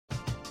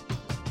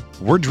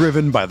We're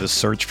driven by the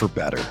search for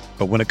better.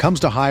 But when it comes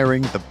to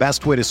hiring, the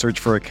best way to search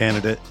for a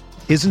candidate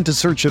isn't to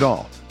search at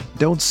all.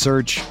 Don't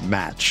search,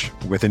 match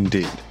with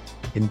Indeed.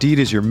 Indeed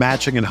is your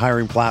matching and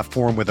hiring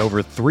platform with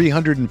over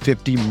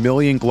 350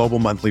 million global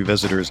monthly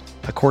visitors,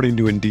 according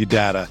to Indeed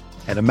data,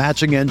 and a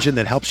matching engine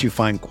that helps you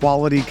find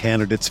quality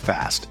candidates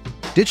fast.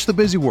 Ditch the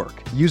busy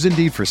work. Use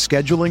Indeed for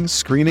scheduling,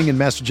 screening, and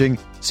messaging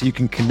so you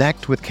can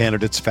connect with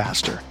candidates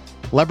faster.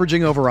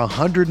 Leveraging over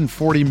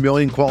 140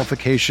 million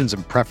qualifications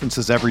and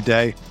preferences every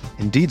day,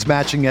 Indeed's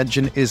matching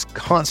engine is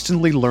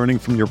constantly learning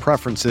from your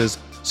preferences,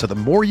 so the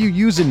more you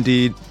use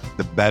Indeed,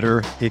 the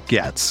better it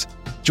gets.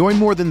 Join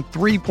more than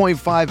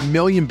 3.5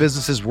 million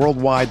businesses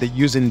worldwide that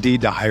use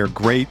Indeed to hire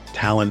great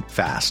talent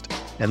fast.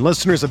 And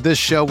listeners of this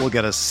show will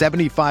get a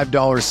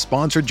 $75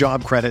 sponsored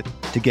job credit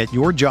to get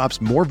your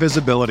jobs more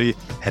visibility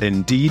at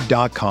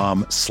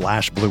Indeed.com/Blue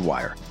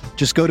Wire.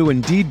 Just go to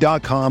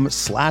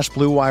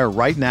Indeed.com/Blue Wire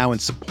right now and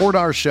support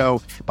our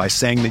show by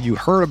saying that you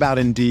heard about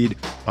Indeed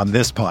on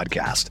this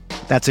podcast.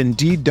 That's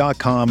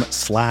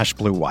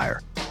Indeed.com/Blue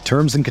Wire.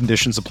 Terms and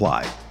conditions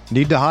apply.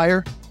 Need to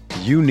hire?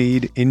 You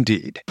need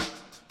Indeed.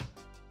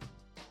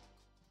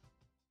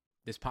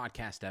 This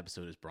podcast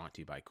episode is brought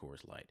to you by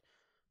Coors Light.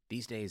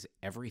 These days,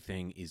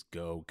 everything is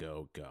go,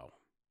 go, go.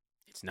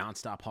 It's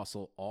nonstop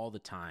hustle all the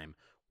time.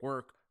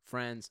 Work,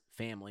 friends,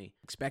 family,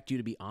 expect you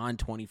to be on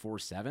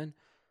 24/7.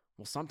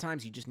 Well,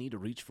 sometimes you just need to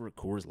reach for a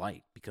Coors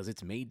Light because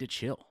it's made to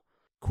chill.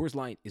 Coors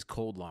Light is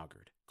cold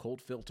lagered,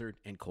 cold filtered,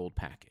 and cold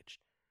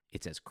packaged.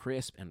 It's as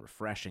crisp and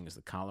refreshing as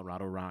the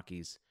Colorado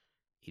Rockies.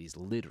 It is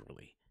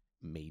literally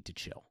made to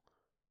chill.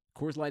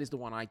 Coors Light is the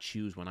one I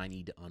choose when I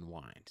need to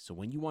unwind. So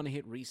when you want to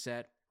hit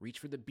reset, reach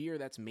for the beer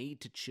that's made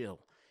to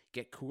chill.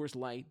 Get Coors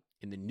Light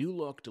in the new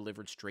look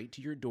delivered straight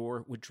to your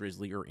door with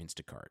Drizzly or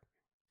Instacart.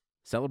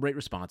 Celebrate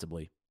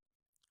responsibly.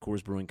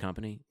 Coors Brewing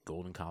Company,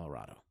 Golden,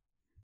 Colorado.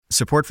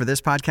 Support for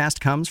this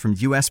podcast comes from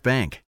U.S.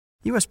 Bank.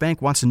 U.S.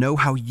 Bank wants to know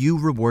how you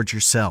reward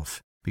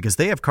yourself because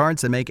they have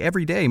cards that make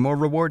every day more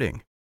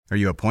rewarding. Are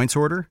you a points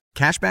hoarder,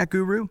 cashback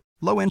guru,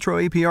 low intro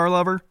APR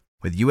lover?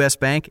 With U.S.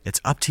 Bank, it's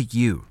up to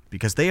you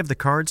because they have the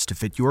cards to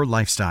fit your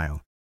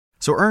lifestyle.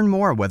 So earn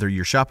more whether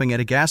you're shopping at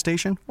a gas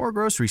station or a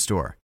grocery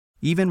store,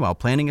 even while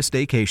planning a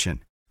staycation.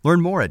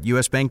 Learn more at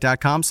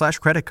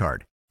usbank.com/credit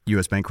card.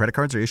 U.S. Bank credit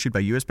cards are issued by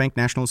U.S. Bank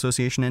National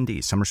Association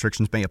ND. Some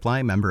restrictions may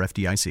apply. Member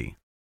FDIC.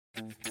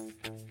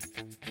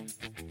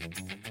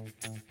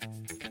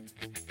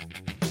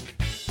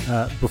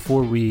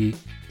 Before we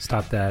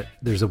stop that,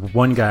 there's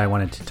one guy I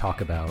wanted to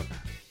talk about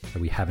that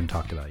we haven't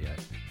talked about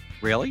yet.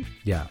 Really?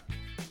 Yeah.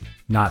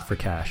 Not for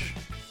cash.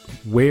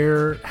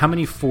 How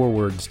many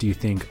forwards do you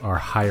think are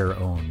higher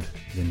owned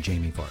than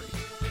Jamie Vardy?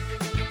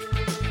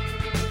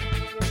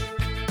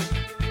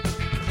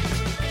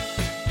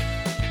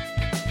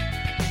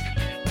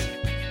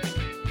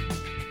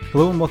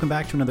 Hello and welcome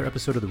back to another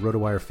episode of the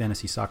RotoWire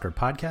Fantasy Soccer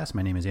Podcast.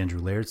 My name is Andrew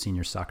Laird,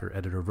 Senior Soccer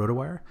Editor of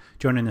RotoWire.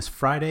 Joining us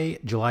Friday,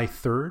 July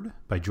 3rd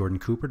by Jordan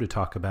Cooper to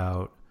talk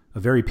about a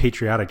very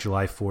patriotic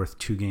July 4th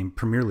two-game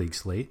Premier League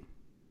slate.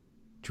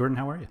 Jordan,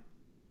 how are you?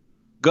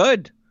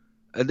 Good.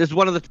 This is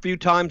one of the few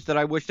times that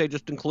I wish they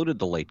just included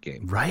the late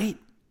game. Right?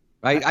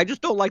 I just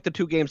don't like the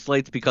two-game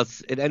slates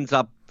because it ends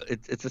up,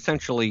 it's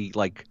essentially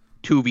like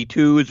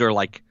 2v2s or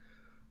like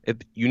if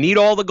you need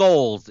all the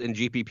goals in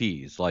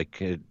GPPs.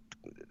 Like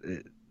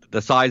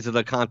the size of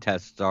the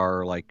contests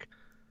are like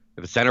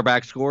if a center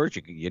back scores,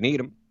 you need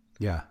him.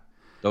 Yeah.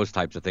 Those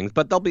types of things.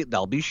 But there'll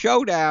be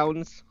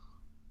showdowns.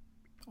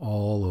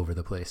 All over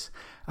the place.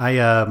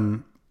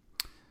 I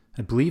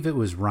believe it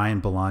was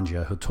Ryan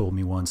Belongia who told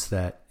me once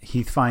that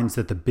he finds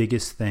that the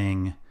biggest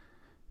thing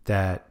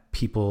that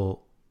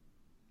people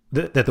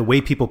that the way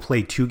people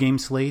play two-game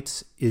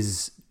slates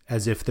is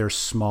as if they're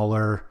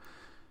smaller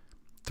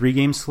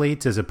three-game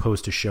slates as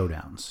opposed to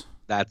showdowns.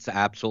 That's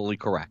absolutely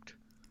correct.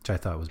 Which I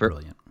thought was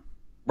brilliant.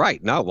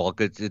 Right. No, well,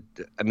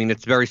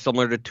 it's very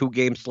similar to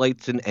two-game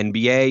slates in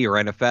NBA or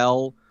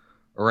NFL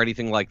or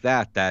anything like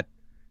that. That,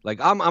 like,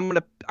 I'm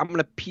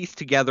gonna piece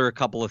together a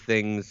couple of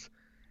things,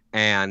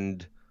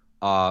 and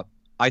I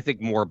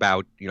think more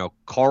about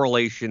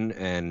correlation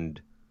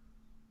and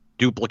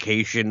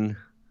duplication,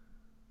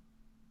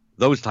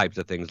 those types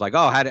of things. Like,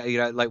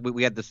 like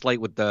we had the slate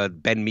with the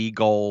Ben Mee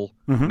goal.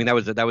 Mm-hmm. I mean,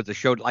 that was a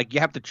show. Like,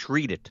 you have to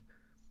treat it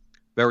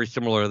very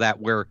similar to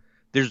that, where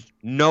there's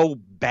no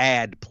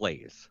bad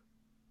plays.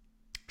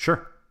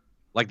 Sure.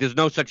 Like, there's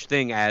no such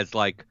thing as,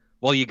 like,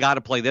 well, you got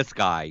to play this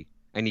guy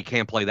and you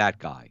can't play that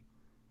guy.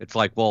 It's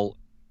like, well,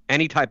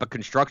 any type of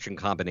construction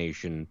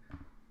combination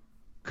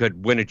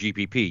could win a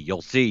GPP.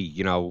 You'll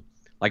see,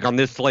 like on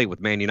this slate with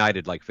Man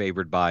United, like,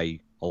 favored by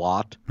a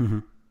lot. Mm-hmm.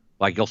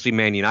 Like, you'll see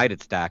Man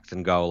United stacks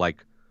and go,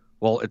 like,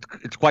 well,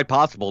 it's quite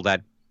possible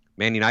that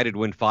Man United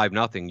win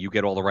 5-0. You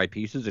get all the right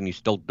pieces and you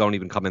still don't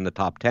even come in the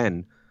top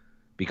 10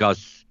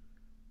 because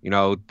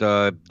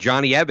the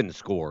Johnny Evans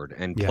scored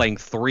and playing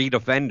three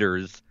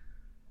defenders,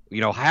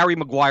 Harry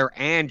Maguire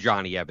and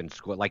Johnny Evans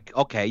scored. Like,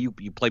 okay, you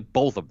play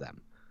both of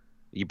them.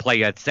 You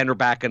play a center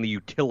back in the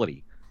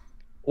utility.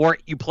 Or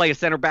you play a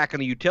center back in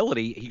the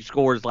utility, he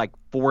scores like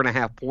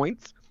 4.5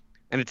 points.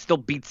 and it still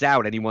beats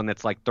out anyone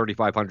that's like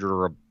 3,500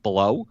 or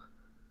below,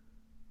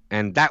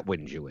 and that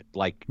wins you it.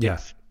 Like,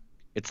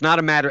 it's not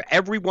a matter.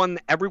 Everyone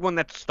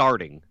that's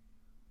starting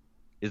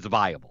is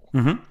viable,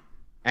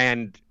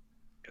 and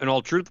in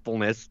all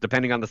truthfulness,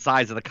 depending on the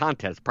size of the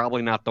contest,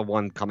 probably not the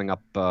one coming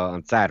up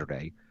on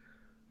Saturday.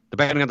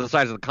 Depending on the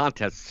size of the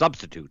contest,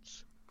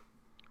 substitutes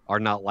are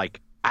not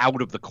like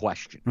out of the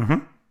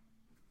question.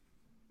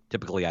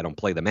 Typically, I don't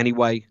play them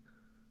anyway.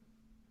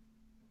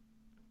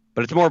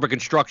 But it's more of a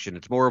construction.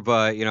 It's more of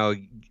a,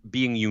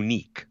 being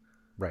unique,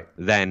 right?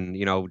 Than,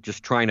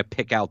 just trying to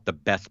pick out the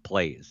best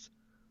plays,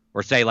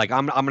 or say like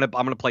I'm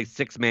gonna play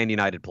 6 Man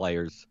United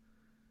players,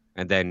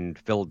 and then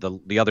fill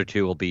the other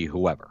 2 will be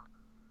whoever.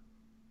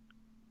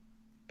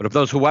 But if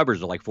those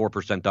whoever's are like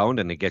 4% owned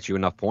and it gets you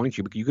enough points,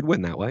 you could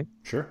win that way.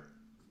 Sure.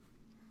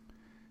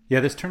 Yeah,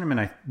 this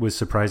tournament was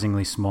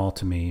surprisingly small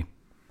to me,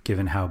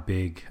 given how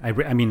big. I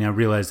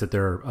realized that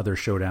there are other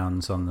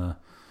showdowns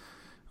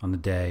on the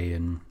day,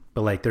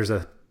 but like there's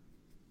a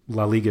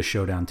La Liga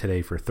showdown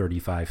today for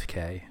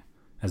 35K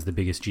as the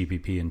biggest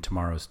GPP, and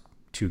tomorrow's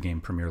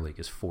 2-game Premier League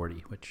is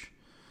 40, which.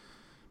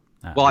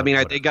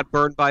 They got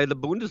burned by the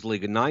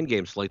Bundesliga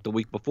 9-game slate the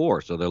week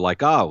before, so they're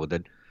like, oh,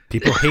 then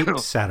people hate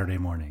Saturday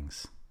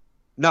mornings.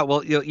 No,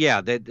 well,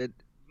 yeah, a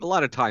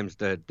lot of times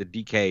the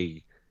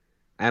DK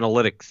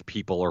analytics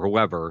people or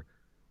whoever,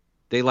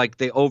 they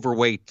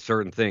overweight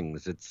certain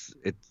things. It's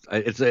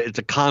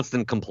a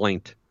constant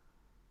complaint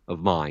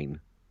of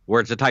mine,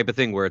 where it's the type of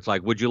thing where it's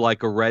like, would you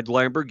like a red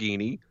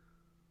Lamborghini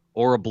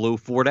or a blue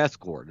Ford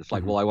Escort? It's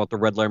like, well, I want the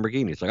red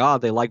Lamborghini. It's like, oh,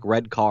 they like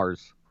red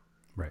cars.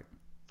 Right.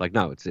 It's like,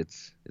 no, it's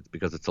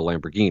because it's a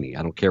Lamborghini.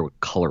 I don't care what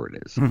color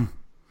it is.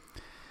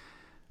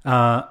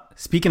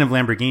 Speaking of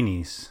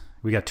Lamborghinis,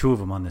 we got 2 of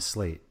them on this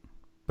slate,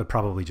 but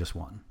probably just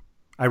one.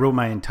 I wrote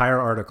my entire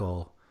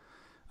article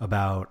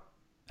about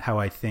how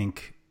I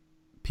think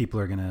people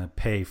are going to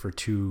pay for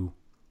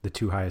the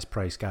 2 highest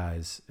priced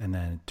guys, and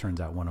then it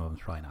turns out one of them is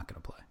probably not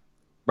going to play.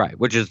 Right,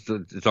 which is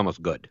it's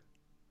almost good.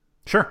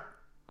 Sure.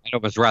 I'd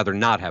almost rather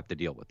not have to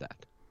deal with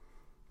that.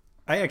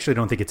 I actually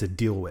don't think it's a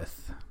deal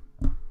with.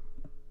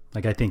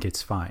 Like, I think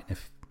it's fine.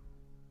 If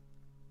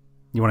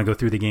you want to go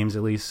through the games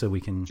at least so we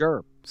can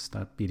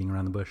stop beating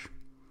around the bush.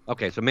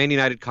 Okay, so Man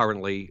United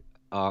currently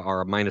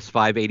are a minus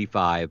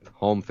 585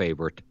 home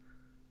favorite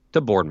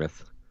to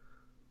Bournemouth.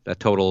 That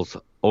totals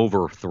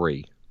over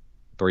 3,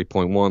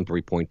 3.1,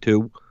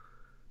 3.2.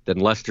 Then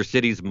Leicester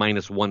City's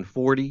minus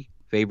 140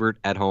 favorite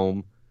at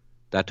home.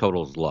 That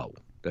totals low.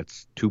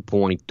 That's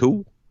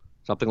 2.2,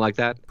 something like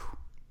that.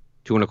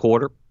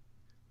 2.25.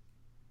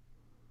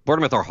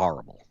 Bournemouth are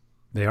horrible.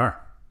 They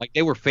are. Like,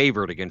 they were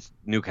favored against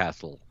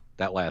Newcastle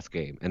that last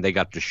game, and they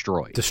got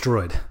destroyed.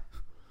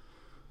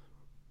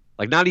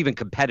 Like, not even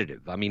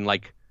competitive. I mean,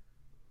 like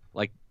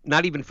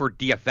not even for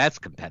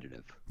DFS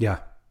competitive. Yeah.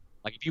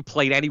 Like, if you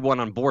played anyone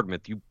on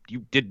Bournemouth, you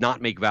did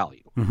not make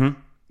value. Mm-hmm.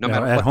 No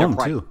matter at what home their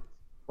price. too.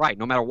 Right,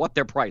 no matter what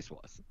their price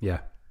was. Yeah.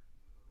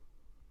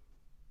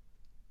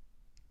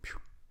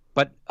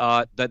 But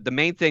the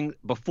main thing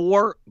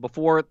before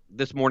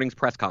this morning's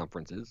press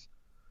conferences,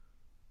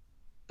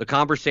 the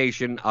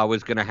conversation I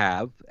was going to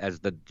have as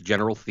the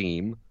general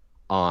theme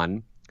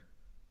on,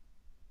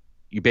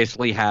 you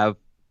basically have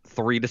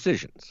 3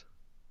 decisions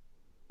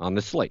on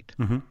the slate.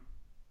 Mm-hmm.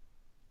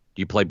 Do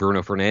you play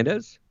Bruno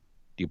Fernandes?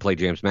 Do you play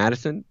James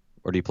Maddison?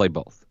 Or do you play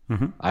both?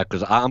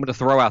 Because I'm going to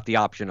throw out the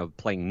option of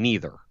playing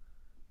neither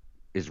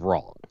is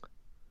wrong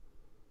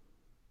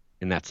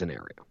in that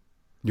scenario.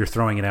 You're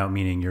throwing it out,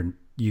 meaning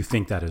you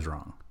think that is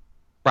wrong.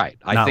 Right.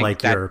 Not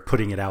like you're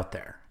putting it out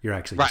there. You're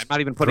actually right.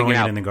 Not even putting throwing it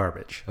out in the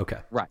garbage. Okay.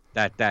 Right.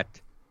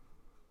 That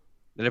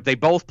if they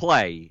both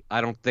play, I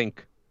don't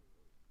think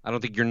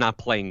you're not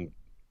playing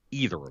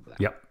either of them.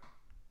 Yep.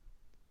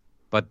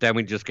 But then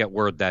we just get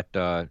word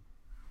that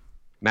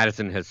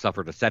Maddison has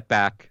suffered a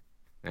setback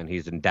and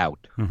he's in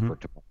doubt for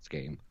tomorrow's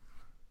game.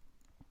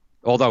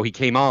 Although he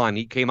came on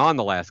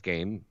the last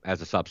game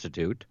as a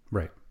substitute.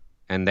 Right.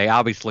 And they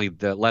obviously,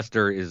 the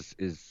Leicester is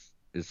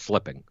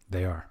slipping.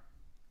 They are.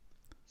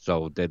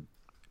 So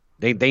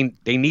they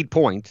need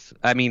points.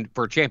 I mean,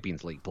 for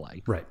Champions League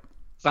play. Right.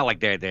 It's not like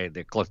they're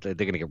close to,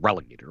 they're going to get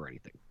relegated or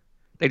anything.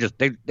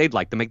 They'd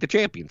like to make the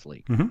Champions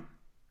League. Mm-hmm.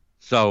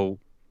 So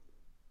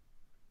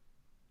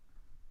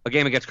a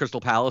game against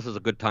Crystal Palace is a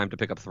good time to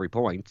pick up 3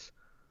 points.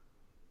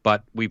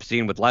 But we've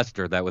seen with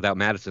Leicester that without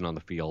Maddison on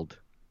the field,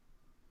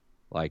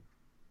 like,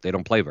 they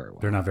don't play very well.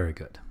 They're not very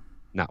good.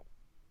 No.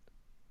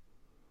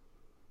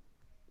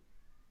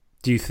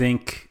 Do you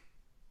think,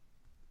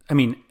 I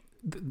mean,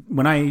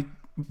 when I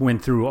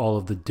went through all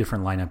of the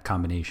different lineup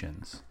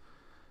combinations,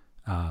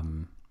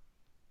 there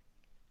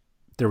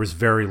was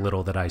very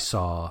little that I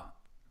saw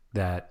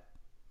that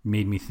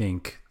made me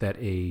think that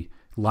a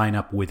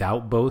lineup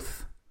without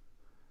both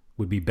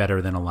would be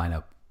better than a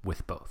lineup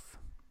with both.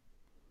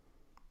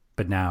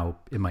 But now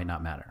it might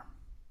not matter.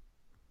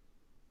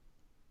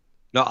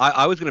 No,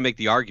 I was going to make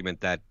the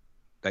argument that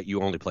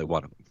you only play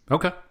one of them.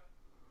 Okay.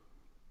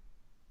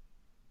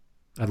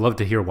 I'd love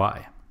to hear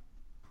why.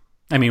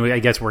 I mean, I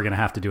guess we're going to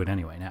have to do it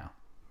anyway now.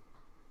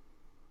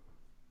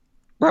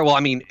 Right. Well,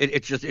 I mean,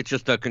 it's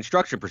just a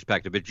construction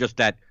perspective. It's just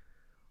that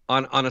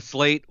on a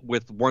slate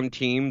with one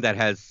team that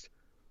has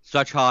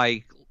such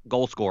high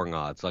goal scoring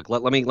odds. Like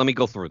let me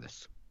go through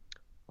this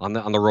on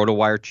the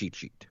RotoWire cheat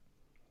sheet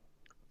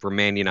for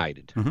Man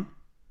United. Mm-hmm.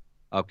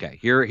 Okay,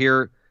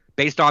 here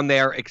based on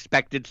their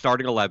expected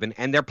starting 11,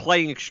 and they're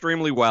playing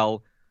extremely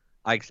well.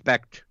 I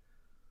expect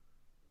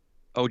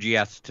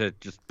OGS to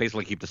just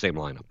basically keep the same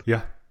lineup.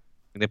 Yeah.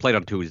 And they played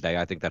on Tuesday.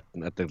 I think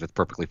that's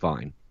perfectly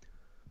fine.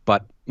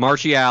 But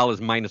Martial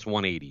is minus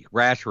 180,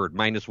 Rashford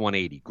minus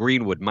 180,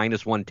 Greenwood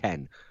minus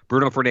 110,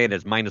 Bruno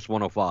Fernandes minus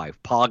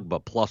 105,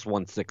 Pogba plus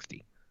 160.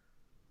 I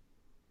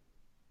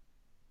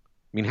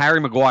mean, Harry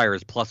Maguire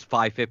is plus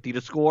 550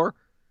 to score,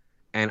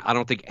 and I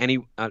don't think any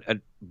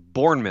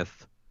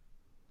Bournemouth,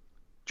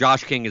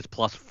 Josh King is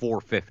plus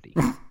 450.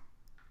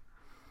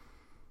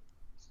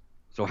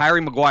 So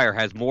Harry Maguire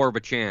has more of a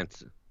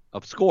chance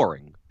of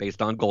scoring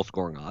based on goal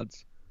scoring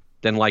odds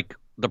than like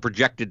the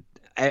projected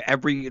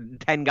every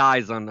 10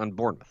 guys on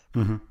Bournemouth.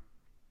 Mm-hmm. I'm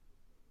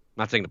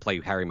not saying to play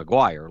Harry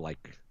Maguire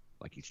like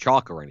he's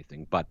chalk or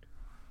anything, but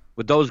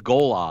with those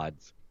goal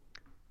odds,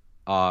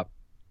 do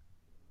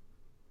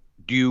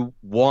you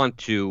want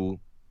to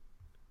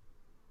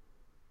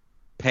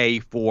pay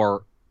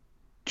for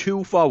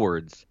two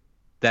forwards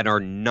that are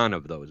none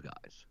of those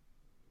guys?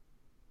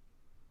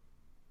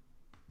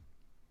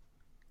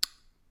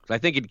 Because I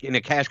think in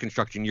a cash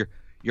construction,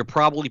 you're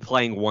probably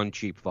playing one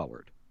cheap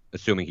forward,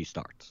 assuming he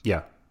starts.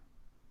 Yeah.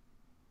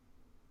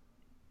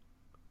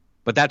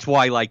 But that's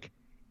why, like,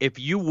 if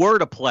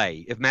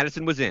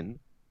Madison was in,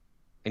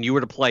 and you were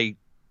to play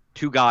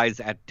two guys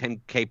at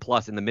 10K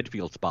plus in the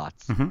midfield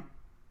spots, Mm-hmm.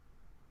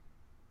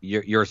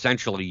 you're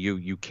essentially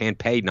you can't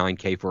pay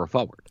 9K for a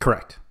forward.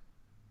 Correct.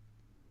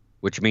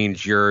 Which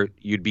means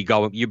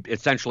you'd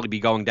essentially be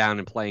going down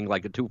and playing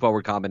like a two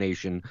forward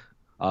combination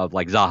of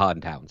like Zaha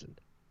and Townsend.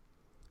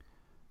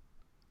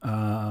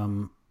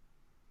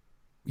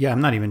 Yeah,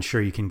 I'm not even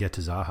sure you can get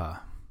to Zaha.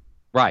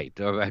 Right,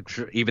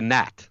 even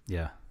that.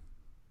 Yeah.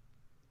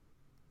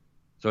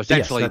 So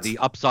essentially, Yes, the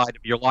upside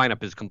of your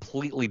lineup is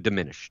completely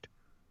diminished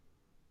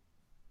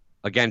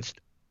against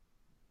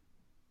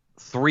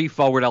three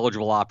forward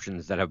eligible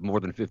options that have more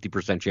than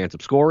 50% chance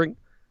of scoring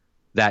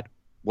that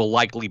will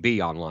likely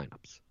be on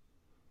lineups.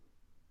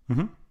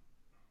 Mm-hmm.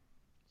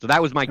 So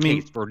that was my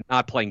case for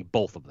not playing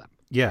both of them.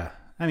 Yeah,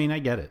 I mean, I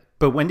get it.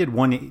 But when did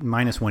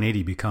minus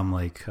 180 become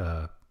like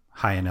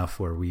high enough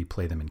where we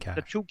play them in cash?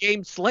 The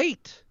 2-game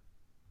slate.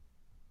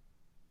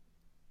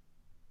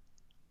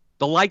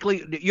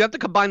 You have to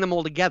combine them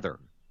all together,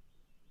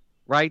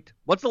 right?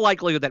 What's the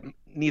likelihood that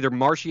neither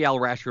Martial,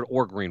 Rashford,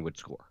 or Greenwood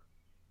score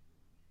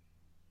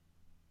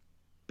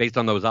based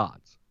on those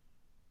odds?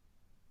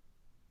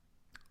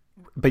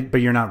 But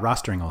you're not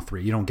rostering all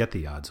three. You don't get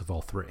the odds of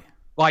all three.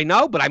 Well, I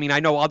know, but I mean, I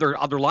know other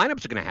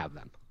lineups are going to have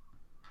them.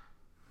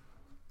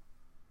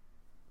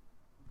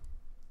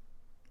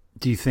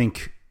 Do you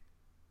think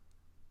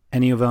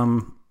any of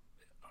them,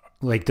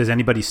 like, does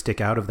anybody stick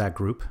out of that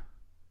group?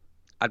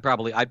 I'd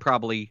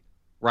probably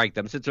rank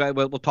them. Since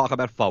we'll talk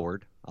about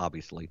forward,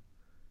 obviously.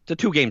 It's a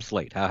 2-game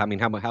slate. How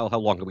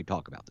long can we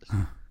talk about this?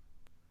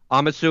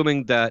 I'm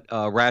assuming that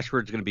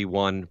Rashford's going to be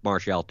 1,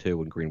 Martial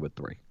 2, and Greenwood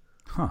 3.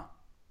 Huh.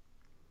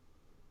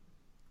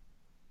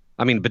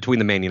 I mean, between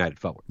the Man United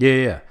forward.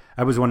 Yeah.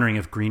 I was wondering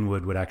if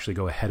Greenwood would actually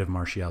go ahead of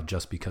Martial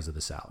just because of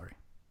the salary.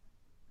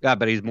 Yeah,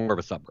 but he's more of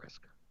a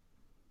sub-risk.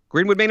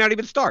 Greenwood may not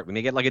even start. We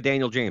may get like a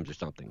Daniel James or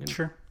something. And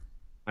Sure.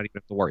 not even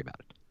have to worry about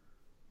it.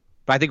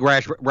 But I think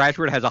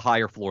Rashford has a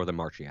higher floor than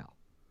Martial.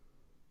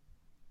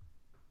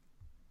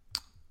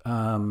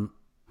 I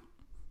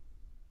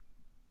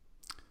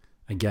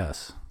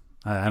guess.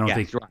 I don't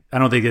think right. I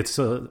don't think it's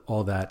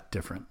all that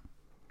different.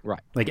 Right.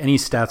 Like any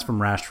stats from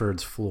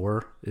Rashford's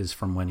floor is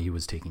from when he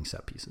was taking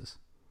set pieces,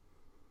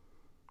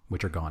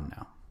 which are gone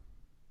now.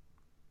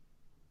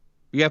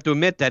 You have to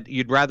admit that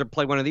you'd rather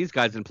play one of these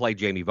guys than play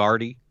Jamie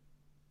Vardy,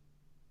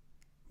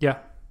 Yeah.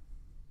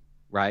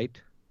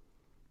 right?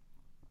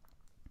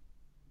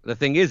 The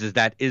thing is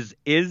that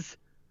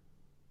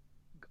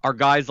are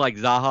guys like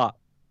Zaha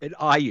and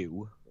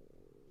Ayew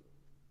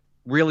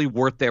really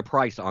worth their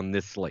price on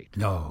this slate?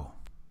 No.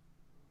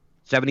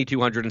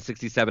 7,200 and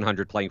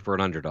 6,700 playing for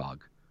an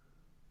underdog.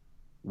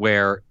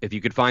 Where if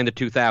you could find the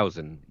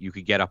 2,000, you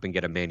could get up and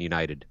get a Man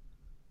United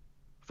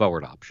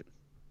forward option.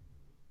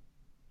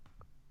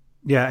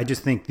 Yeah, I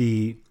just think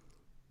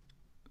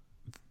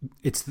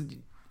it's the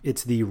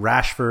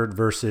Rashford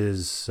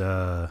versus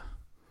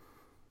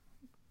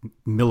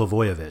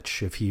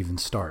Milivojevic, if he even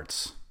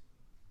starts,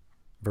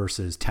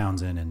 versus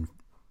Townsend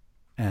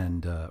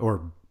and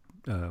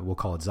we'll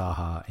call it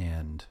Zaha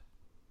and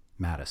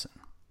Madison.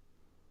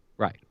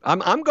 Right.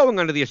 I'm going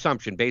under the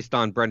assumption based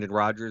on Brendan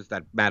Rodgers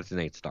that Madison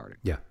ain't starting.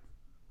 Yeah.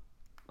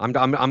 I'm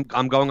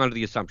going under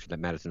the assumption that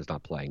Madison's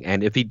not playing.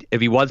 And if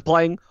he was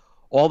playing,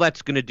 all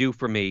that's going to do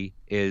for me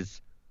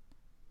is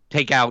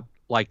take out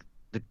like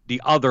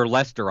the other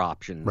Leicester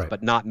options, right,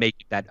 but not make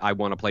it that I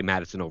want to play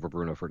Madison over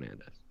Bruno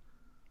Fernandes.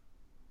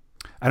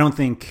 I don't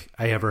think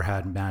I ever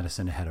had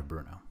Madison ahead of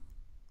Bruno.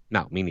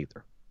 No, me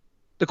neither.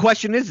 The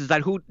question is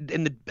that who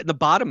in the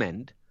bottom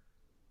end,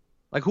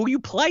 like who are you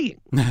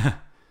playing?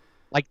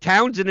 Like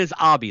Townsend is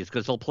obvious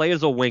because he'll play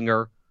as a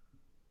winger,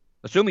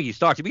 assuming he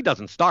starts. If he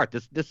doesn't start,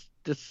 this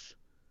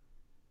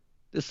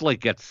slate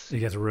gets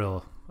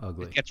real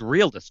ugly. It gets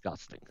real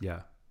disgusting.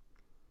 Yeah.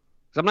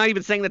 So I'm not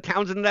even saying that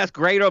Townsend that's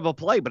great of a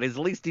play, but at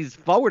least he's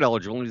forward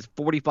eligible and he's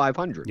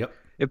 4,500. Yep.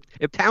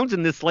 If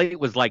Townsend this slate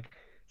was like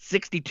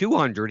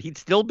 6,200, he'd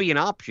still be an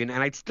option,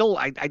 and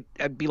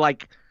I'd be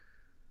like,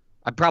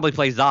 I'd probably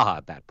play Zaha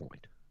at that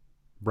point.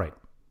 Right.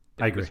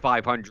 I agree. It was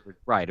 500,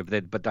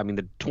 right? But I mean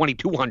the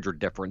 2,200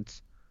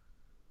 difference.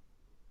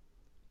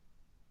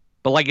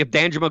 But like if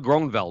Danjuma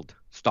Gronveld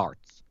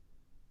starts,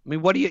 I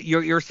mean, what do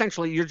you're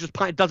essentially just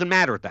it doesn't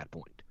matter at that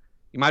point.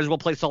 You might as well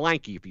play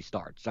Solanke if he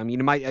starts. I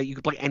mean, you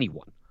could play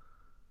anyone.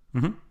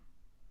 Mm-hmm.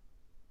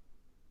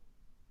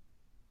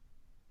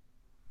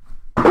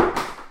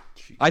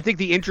 I think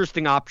the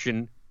interesting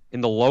option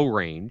in the low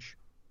range,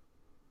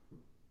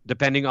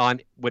 depending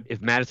on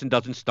if Madison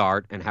doesn't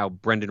start and how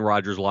Brendan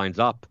Rodgers lines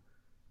up.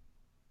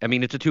 I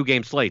mean, it's a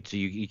 2-game slate, so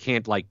you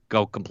can't like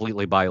go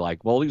completely by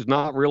like, well, he's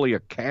not really a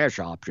cash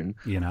option.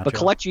 Iheanacho. But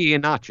Kelechi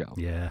Iheanacho.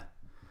 Yeah.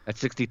 At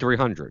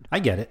 6,300. I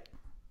get it.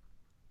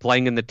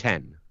 Playing in the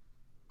 10.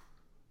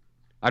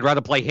 I'd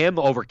rather play him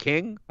over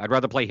King. I'd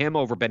rather play him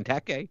over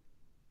Benteke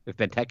if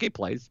Benteke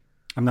plays.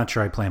 I'm not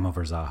sure I'd play him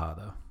over Zaha,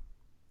 though.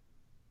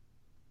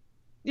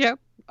 Yeah,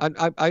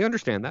 I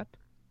understand that.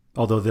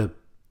 Although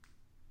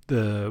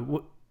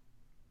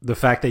the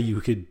fact that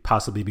you could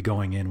possibly be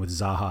going in with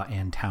Zaha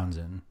and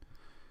Townsend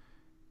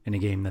in a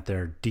game that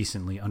they're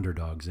decently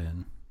underdogs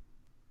in,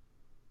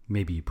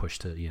 maybe you push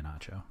to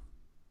Iheanacho.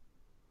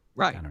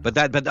 Right, but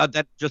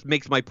that just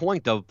makes my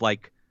point of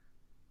like,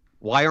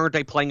 why aren't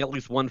they playing at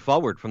least one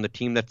forward from the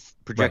team that's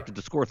projected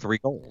to score 3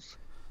 goals?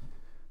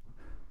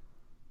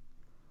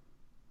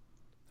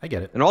 I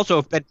get it. And also,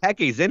 if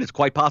Benteke's in, it's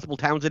quite possible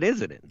Townsend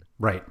isn't in.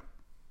 Right.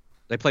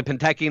 They play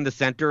Benteke in the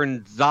center,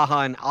 and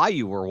Zaha and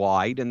Ayew are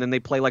wide, and then they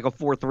play like a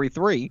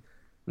 4-3-3,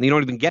 and you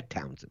don't even get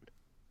Townsend.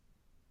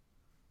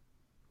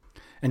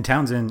 And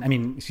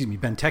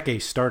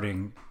Benteke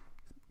starting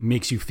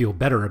makes you feel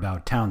better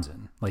about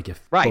Townsend. Like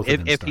if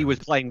if he was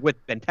playing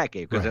with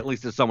Benteke, because at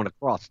least there's someone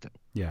across him.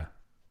 Yeah.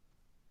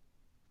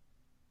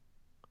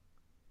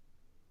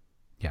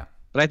 Yeah.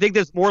 But I think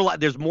there's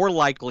more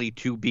likely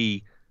to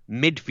be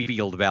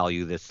midfield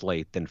value this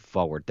slate than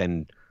forward.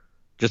 Than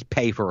just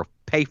pay for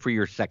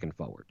your second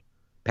forward.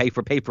 Pay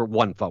for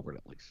one forward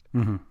at least.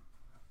 Mm-hmm.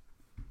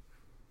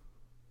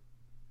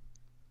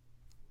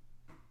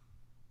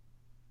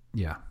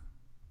 Yeah.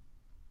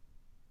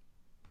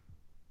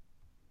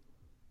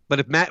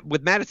 But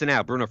with Madison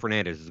out, Bruno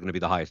Fernandes is going to be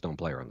the highest owned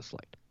player on the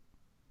slate.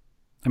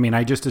 I mean,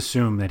 I just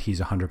assume that he's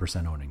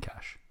 100% owned in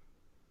cash.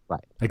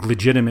 Right. Like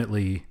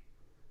legitimately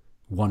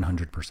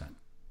 100%.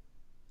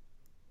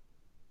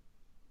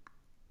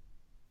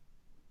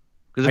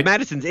 Because if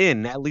Madison's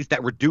in, at least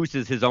that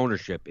reduces his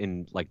ownership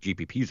in like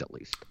GPPs at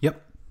least.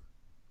 Yep.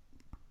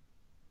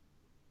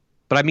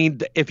 But I mean,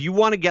 if you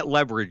want to get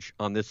leverage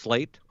on this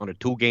slate, on a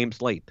 2-game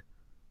slate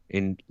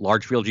in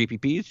large field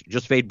GPPs,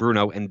 just fade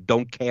Bruno and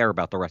don't care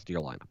about the rest of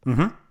your lineup.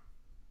 Mm-hmm.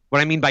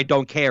 What I mean by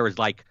don't care is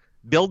like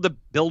build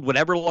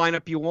whatever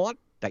lineup you want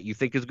that you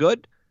think is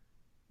good.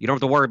 You don't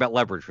have to worry about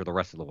leverage for the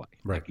rest of the way.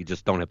 Right. Like, you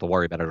just don't have to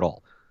worry about it at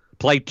all.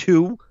 Play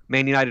 2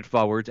 Man United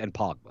forwards and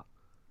Pogba.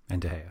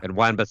 And De Gea. And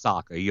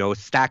Wan-Bissaka.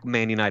 Stack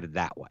Man United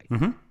that way.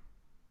 Mm-hmm.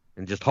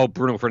 And just hope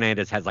Bruno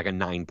Fernandes has like a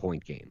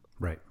 9-point game.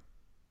 Right.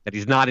 That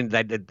he's not in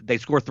that they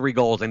score 3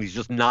 goals and he's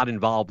just not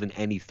involved in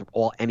any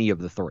of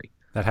the 3.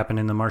 That happened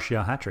in the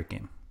Martial hat-trick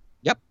game.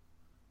 Yep.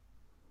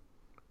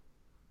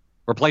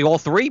 Or play all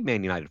 3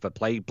 Man United, but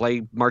play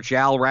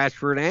Martial,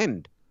 Rashford,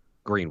 and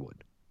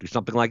Greenwood. Do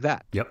something like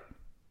that. Yep.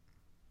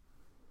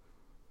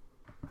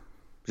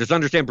 Just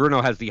understand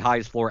Bruno has the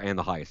highest floor and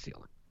the highest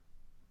ceiling.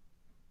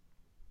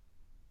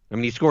 I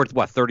mean, he scored,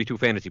 32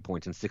 fantasy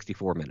points in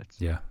 64 minutes.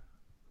 Yeah.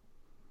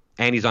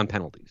 And he's on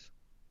penalties.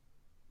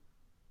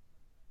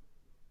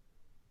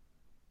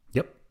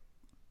 Yep.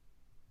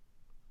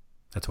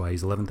 That's why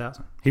he's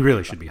 11,000. He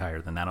really should be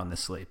higher than that on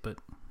this slate, but...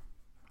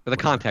 For the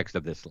context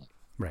of this slate.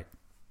 Right.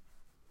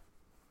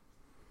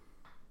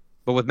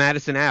 But with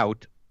Madison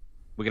out,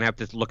 we're going to have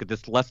to look at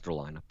this Leicester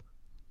lineup.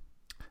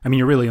 I mean,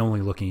 you're really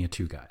only looking at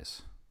 2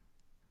 guys.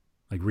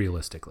 Like,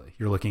 realistically.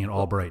 You're looking at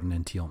Albrighton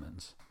and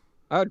Tielemans.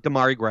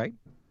 Damari Gray.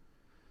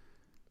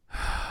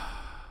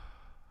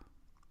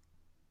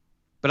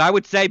 But I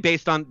would say,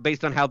 based on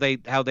how they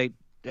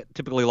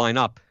typically line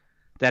up,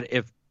 that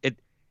if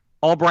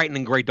Albrighton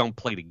and Gray don't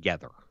play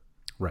together,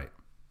 right?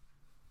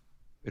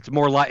 It's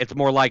more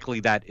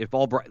likely that if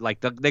Albright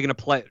they're going to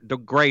play, the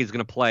Gray is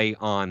going to play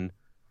on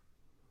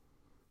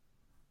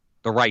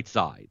the right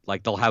side,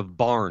 like they'll have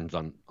Barnes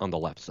on the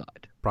left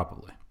side,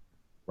 probably.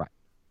 Right.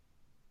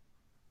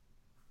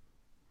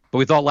 But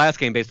we thought last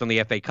game, based on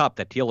the FA Cup,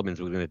 that Tielemans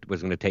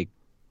was going to take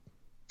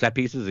set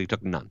pieces. He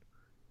took none.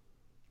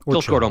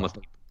 Still scored almost.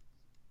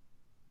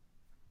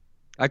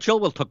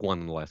 Chilwell took one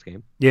in the last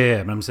game.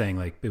 Yeah, but I'm saying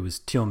like it was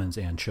Tielemans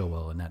and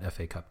Chilwell in that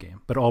FA Cup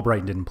game, but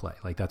Albrighton didn't play.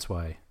 Like that's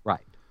why. Right.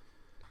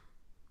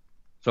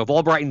 So if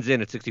Albrighton's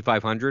in at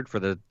 6,500 for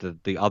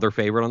the other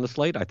favorite on the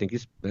slate, I think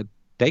he's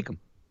take him.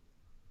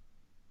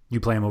 You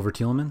play him over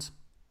Tielemans?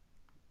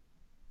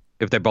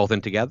 If they're both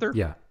in together?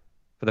 Yeah.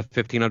 For the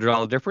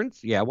 $1,500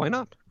 difference? Yeah, why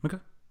not? Okay.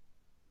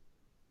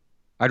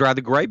 I'd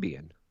rather Gray be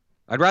in.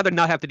 I'd rather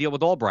not have to deal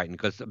with Albrighton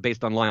because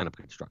based on lineup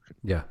construction.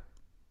 Yeah.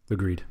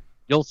 Agreed.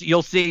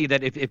 You'll see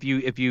that if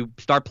you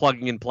start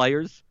plugging in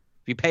players,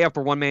 if you pay up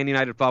for one Man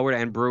United forward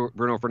and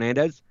Bruno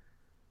Fernandes,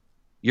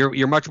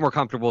 you're much more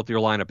comfortable with your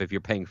lineup if you're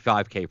paying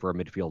 $5K for a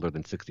midfielder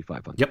than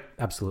 6,500. Yep,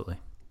 absolutely.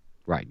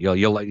 Right.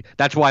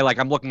 That's why like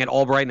I'm looking at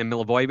Albrighton and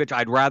Milivojevic.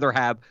 I'd rather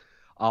have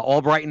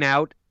Albrighton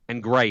out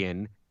and Gray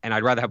in, and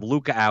I'd rather have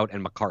Luka out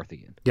and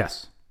McCarthy in.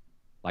 Yes.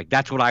 Like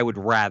that's what I would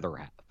rather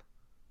have.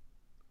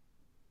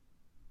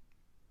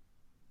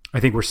 I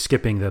think we're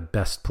skipping the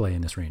best play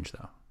in this range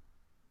though.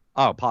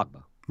 Oh,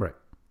 Pogba. Right.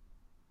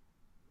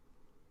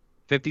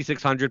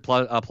 5,600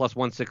 plus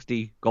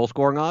 160 goal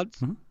scoring odds.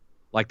 Mm-hmm.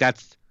 Like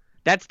that's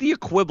the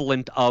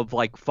equivalent of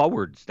like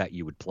forwards that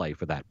you would play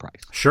for that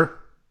price. Sure.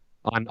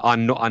 On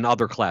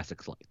other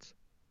classic slates.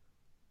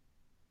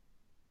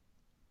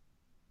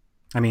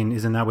 I mean,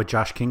 isn't that what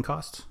Josh King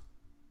costs?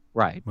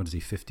 Right. What is he,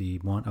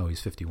 51? Oh,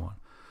 he's 51.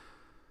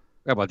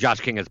 Yeah, well,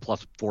 Josh King is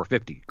plus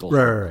 450 goals.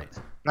 Right.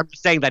 I'm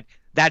just saying that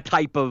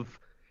type of,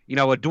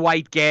 a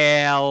Dwight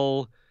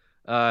Gale,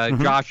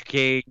 Josh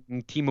King,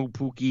 Timo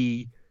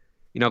Pukki,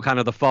 kind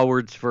of the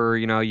forwards for,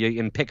 in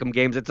pick'em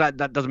games.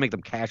 That doesn't make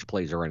them cash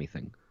plays or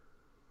anything.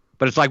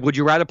 But it's like, would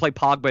you rather play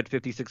Pogba at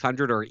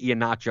 5,600 or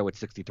Iheanacho at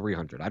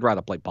 6,300? I'd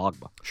rather play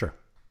Pogba. Sure.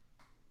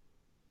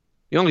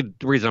 The only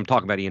reason I'm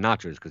talking about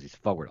Iheanacho is because he's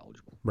forward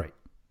eligible. Right.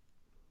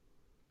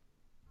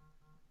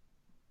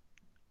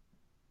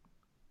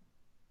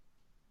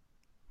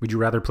 Would you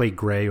rather play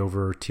Gray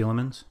over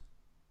Tielemans?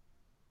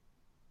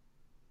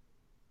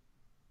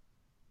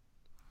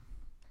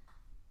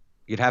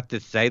 You'd have to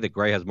say that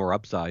Gray has more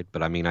upside,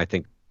 but I mean, I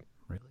think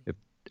Really?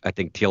 I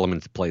think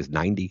Tielemans plays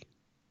 90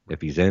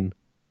 if he's in.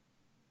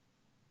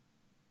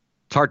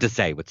 It's hard to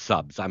say with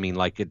subs. I mean,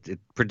 like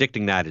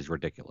predicting that is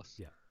ridiculous.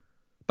 Yeah.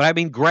 But I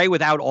mean, Gray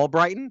without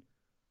Albrighton,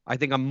 I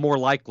think I'm more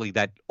likely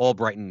that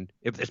Albrighton,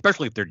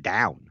 especially if they're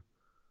down.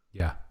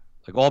 Yeah.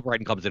 Like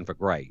Albrighton comes in for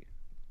Gray.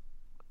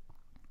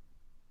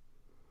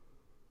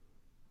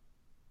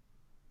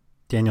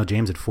 Daniel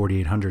James at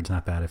 4,800 is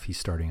not bad if he's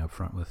starting up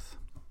front with.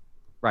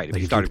 Right. If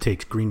he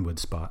takes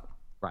Greenwood's spot.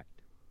 Right.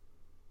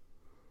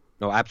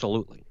 No,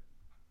 absolutely.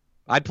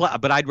 I'd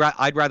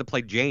rather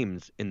play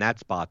James in that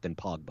spot than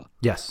Pogba.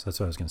 Yes, that's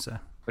what I was going to say.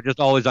 But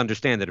just always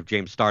understand that if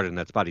James started in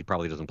that spot, he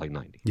probably doesn't play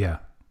 90. Yeah.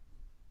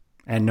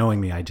 And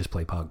knowing me, I just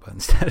play Pogba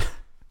instead.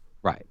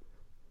 Right.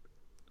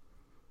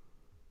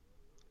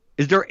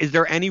 Is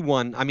there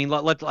anyone? I mean,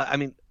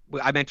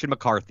 I mentioned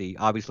McCarthy.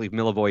 Obviously, if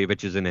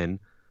Milivojevic isn't in,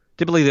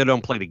 typically they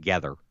don't play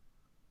together.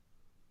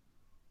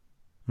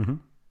 Mm-hmm.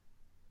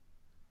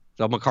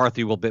 So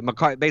McCarthy will be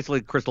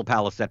basically Crystal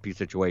Palace set piece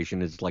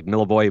situation is like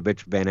Milivojevic,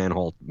 Van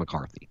Aanholt,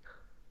 McCarthy.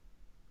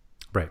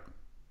 Right.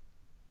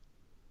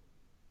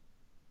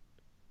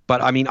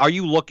 But I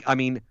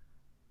mean,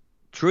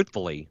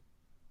 truthfully,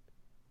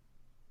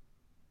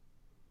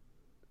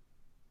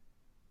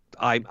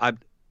 I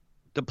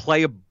to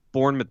play a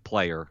Bournemouth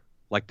player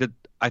like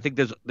I think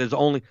there's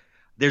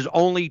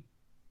only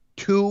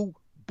two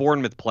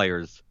Bournemouth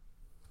players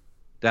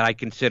that I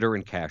consider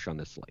in cash on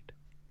this slate.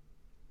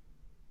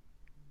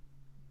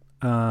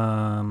 Do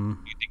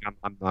you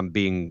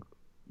think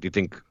do you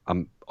think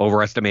I'm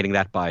overestimating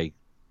that by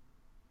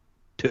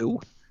two?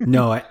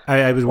 No,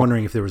 I was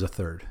wondering if there was a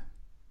third.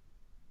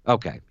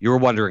 Okay, you were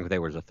wondering if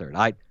there was a third.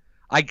 I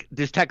would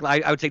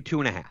say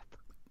 2.5.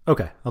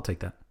 Okay, I'll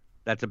take that.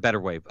 That's a better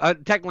way.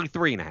 Technically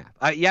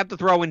 3.5. You have to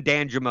throw in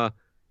Danjuma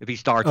if he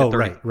starts. Oh, at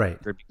 30, right.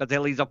 Because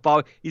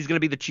he's going to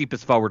be the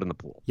cheapest forward in the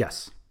pool.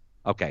 Yes.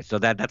 Okay, so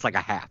that's like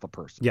a half a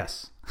person.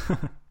 Yes.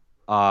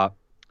 The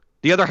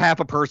other half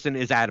a person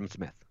is Adam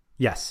Smith.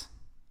 Yes.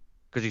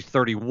 Because he's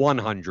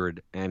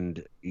 3,100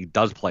 and he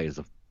does play as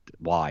a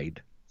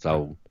wide.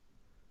 So.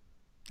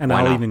 And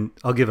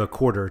I'll give a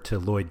quarter to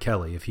Lloyd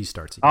Kelly if he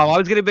starts again. Oh, I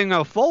was going to bring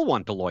a full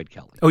one to Lloyd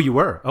Kelly. Oh, you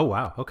were? Oh,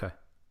 wow. Okay.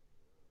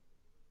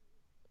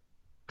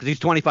 Because he's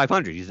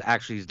 2,500.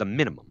 He's the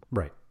minimum.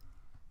 Right.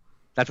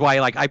 That's why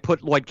I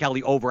put Lloyd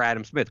Kelly over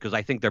Adam Smith because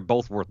I think they're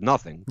both worth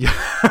nothing. Yeah.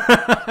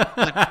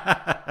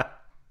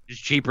 He's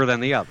cheaper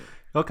than the other.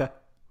 Okay.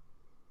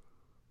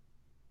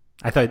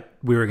 I thought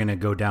we were going to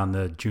go down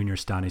the Junior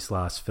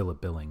Stanislas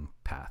Philip Billing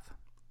path.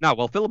 No,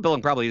 well, Philip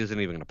Billing probably isn't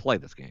even going to play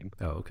this game.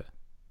 Oh, okay.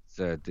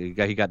 So he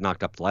got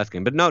knocked up the last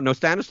game. But no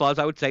Stanislas,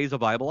 I would say, is a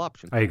viable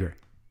option. I agree.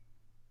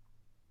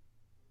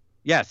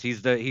 Yes,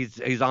 he's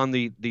on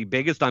the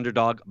biggest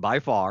underdog by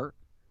far.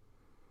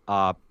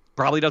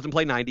 Probably doesn't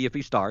play 90 if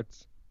he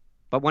starts.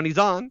 But when he's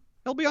on,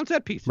 he'll be on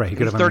set piece. Right, he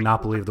could have a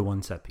monopoly of the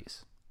one set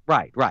piece.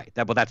 Right.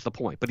 That's the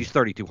point. But he's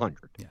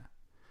 3,200. Yeah.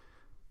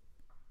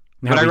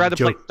 Would I rather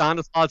play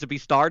Stanislaus if he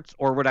starts,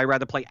 or would I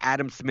rather play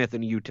Adam Smith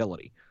in a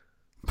utility?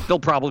 Still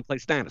probably play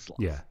Stanislaus.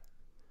 Yeah.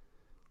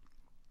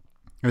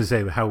 I was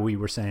going to say how we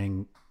were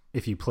saying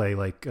if you play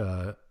like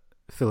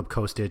Philip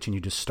Kostic and you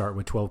just start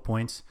with 12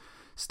 points,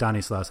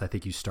 Stanislaus, I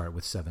think you start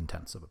with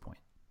 0.7 of a point.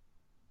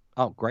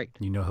 Oh, great.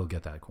 You know he'll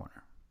get that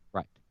corner.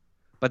 Right.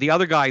 But the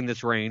other guy in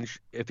this range,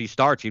 if he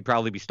starts, he'd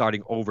probably be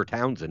starting over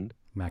Townsend.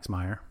 Max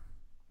Meyer.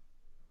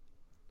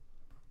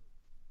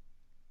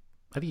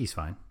 I think he's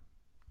fine.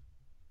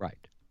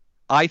 Right.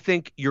 I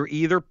think you're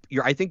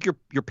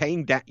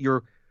paying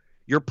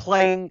you're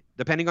playing,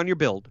 depending on your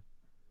build,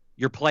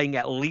 you're playing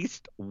at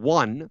least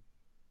one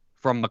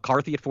from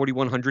McCarthy at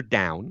 4,100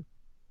 down,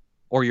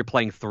 or you're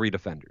playing 3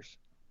 defenders.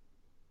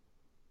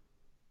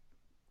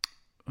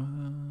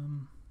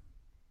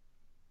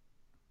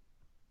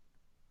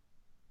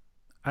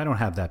 I don't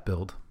have that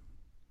build.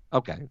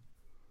 Okay.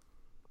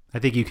 I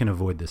think you can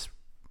avoid this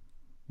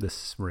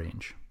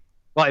range.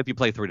 Well, if you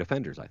play 3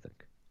 defenders, I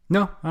think.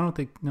 No, I don't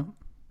think. No.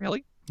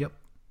 Really? Yep.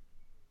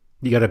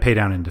 You got to pay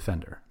down in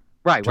defender.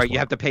 Right. You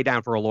have to pay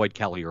down for a Lloyd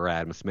Kelly or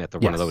Adam Smith or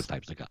one of those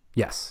types of guys.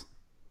 Yes.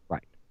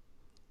 Right.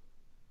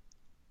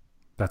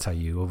 That's how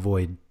you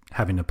avoid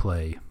having to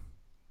play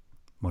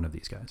one of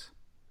these guys.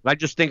 I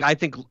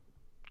think,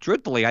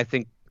 truthfully,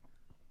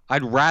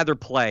 I'd rather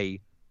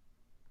play.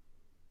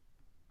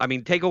 I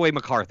mean, take away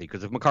McCarthy,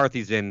 because if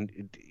McCarthy's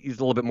in, he's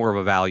a little bit more of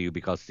a value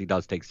because he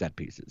does take set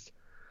pieces.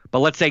 But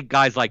let's say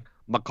guys like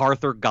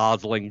MacArthur,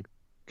 Gosling,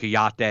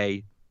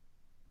 Kiyate,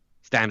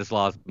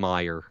 Stanislaus,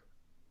 Meyer,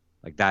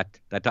 like that.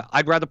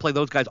 I'd rather play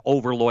those guys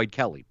over Lloyd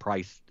Kelly,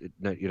 price,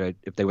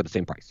 if they were the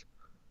same price.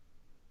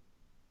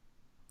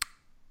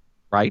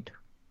 Right?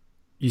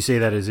 You say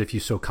that as if you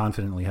so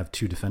confidently have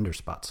 2 defender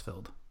spots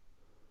filled.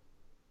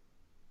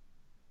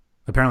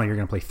 Apparently, you're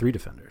going to play 3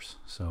 defenders,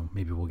 so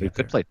maybe we'll get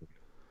there. Play.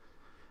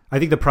 I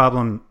think the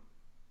problem,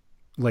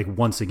 like,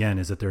 once again,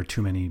 is that there are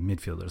too many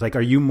midfielders. Like,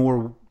 are you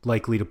more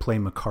likely to play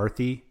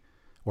McCarthy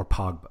or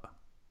Pogba?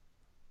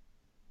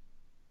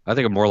 I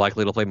think I'm more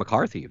likely to play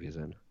McCarthy if he's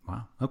in.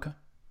 Wow. Okay.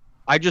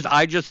 I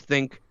just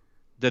think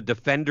the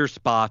defender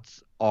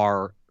spots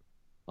are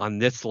on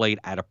this slate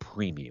at a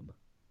premium.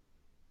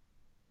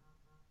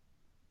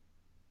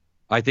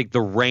 I think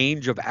the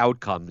range of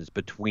outcomes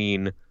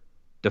between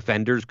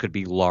defenders could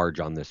be large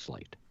on this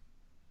slate.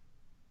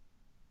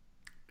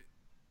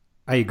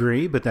 I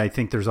agree, but I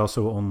think there's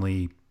also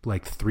only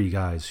like 3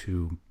 guys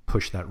who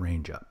push that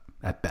range up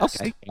at best.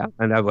 Okay, yeah,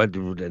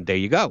 and there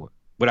you go.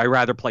 Would I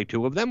rather play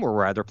 2 of them or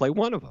rather play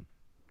 1 of them?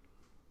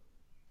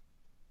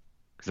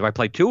 Because if I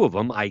play 2 of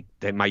them,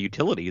 then my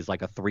utility is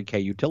like a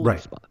 3K utility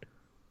spot,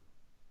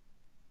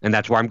 and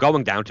that's where I'm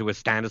going down to a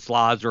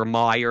Stanislaus or a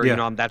Meyer.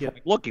 Yeah. That's what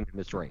I'm looking in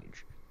this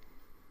range,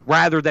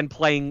 rather than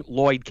playing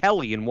Lloyd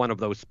Kelly in one of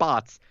those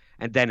spots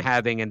and then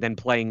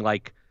playing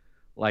like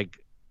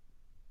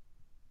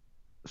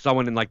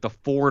someone in like the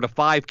 4 to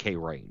 5K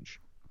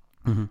range.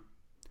 Mm-hmm.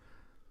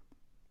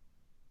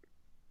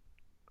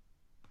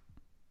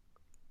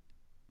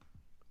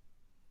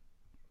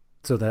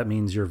 So that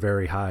means you're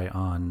very high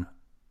on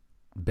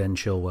Ben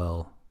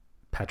Chilwell,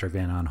 Patrick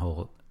Van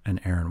Aanholt, and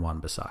Aaron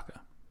Wan-Bissaka.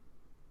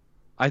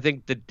 I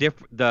think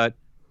the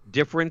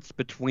difference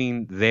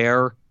between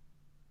the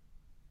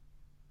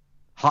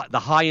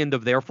high end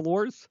of their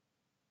floors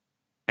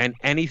and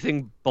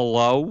anything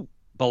below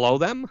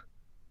them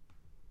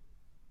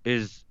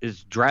is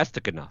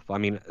drastic enough. I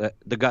mean,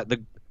 the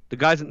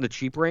guys in the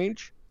cheap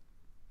range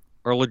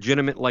are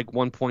legitimate like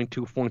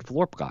 1.2 point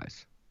floor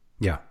guys.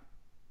 Yeah.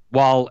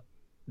 While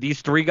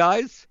these 3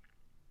 guys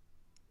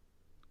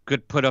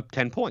could put up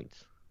 10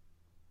 points.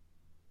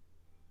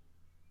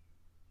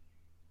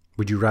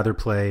 Would you rather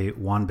play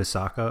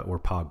Wan-Bissaka or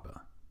Pogba?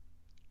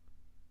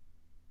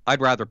 I'd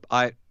rather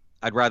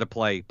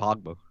play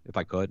Pogba if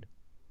I could.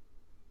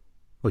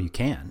 Well, you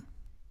can.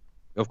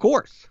 Of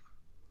course.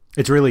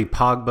 It's really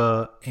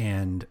Pogba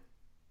and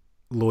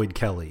Lloyd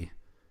Kelly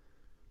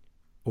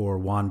or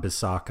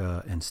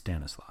Wan-Bissaka and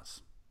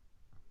Stanislaus.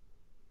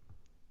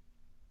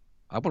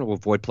 I want to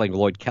avoid playing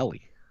Lloyd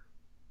Kelly.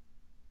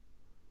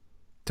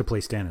 To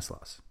play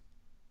Stanislaus.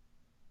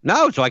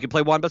 No, so I can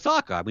play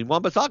Wan-Bissaka. I mean,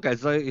 Wan-Bissaka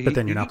is... but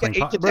then you're not playing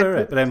Pogba.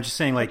 Right. But I'm just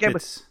saying, like,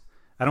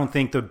 I don't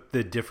think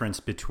the difference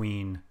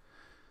between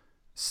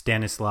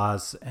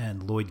Stanislaus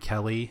and Lloyd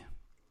Kelly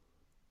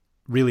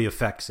really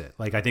affects it.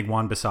 Like, I think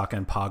Wan-Bissaka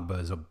and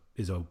Pogba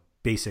is a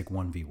basic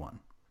 1v1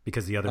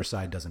 because the other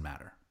side doesn't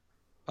matter.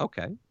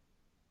 Okay.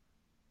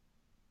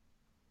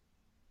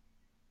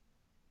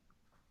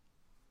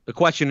 The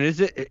question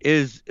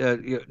is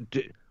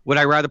would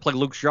I rather play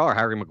Luke Shaw or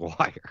Harry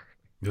Maguire?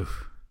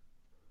 Oof.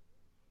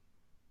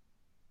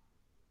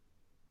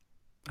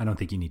 I don't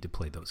think you need to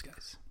play those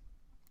guys.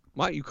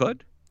 Well, you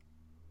could.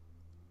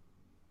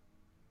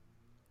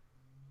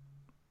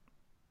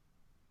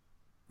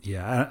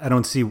 Yeah, I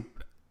don't see...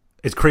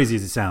 As crazy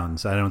as it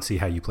sounds, I don't see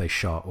how you play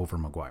Shaw over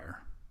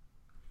Maguire.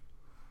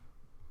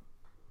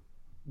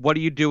 What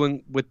are you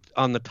doing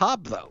on the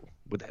top, though,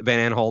 with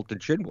Van Aanholt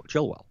and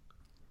Chilwell?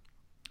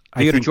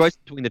 You get a choice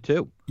between the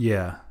 2.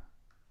 Yeah.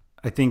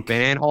 I think...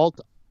 Van Aanholt,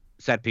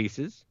 set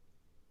pieces.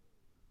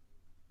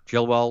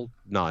 Chilwell,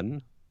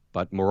 none,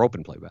 but more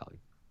open play value.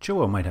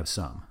 Chilwell might have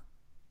some.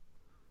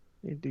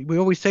 We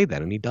always say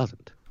that, and he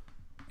doesn't.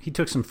 He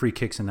took some free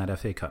kicks in that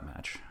FA Cup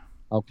match.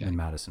 Okay. And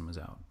Madison was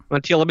out. Well,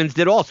 Tielemans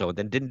did also, and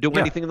then didn't do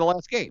anything in the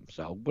last game.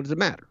 So what does it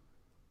matter?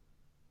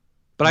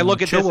 But I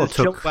look at Chilwell this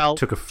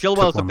as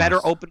Chilwell's a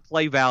better open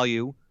play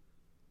value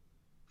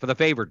for the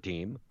favored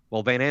team,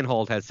 while Van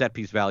Aanholt has set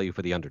piece value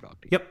for the underdog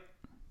team. Yep.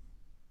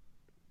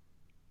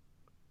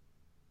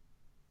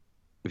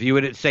 If you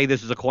would say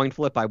this is a coin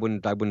flip, I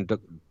wouldn't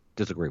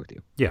disagree with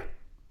you. Yeah,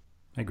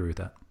 I agree with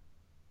that.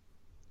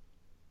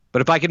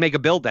 But if I can make a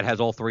build that has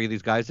all three of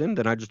these guys in,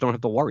 then I just don't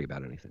have to worry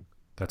about anything.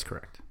 That's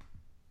correct.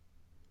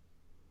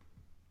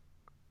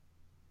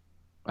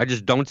 I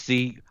just don't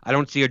see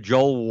a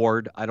Joel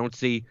Ward. I don't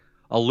see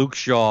a Luke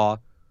Shaw.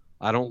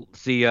 I don't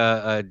see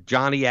a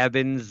Johnny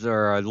Evans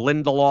or a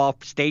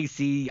Lindelof,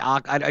 Stacey.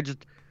 I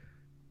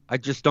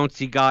just don't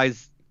see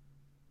guys.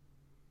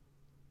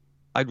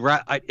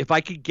 If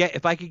I could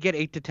get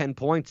 8 to 10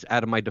 points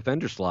out of my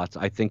defender slots,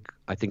 I think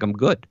I'm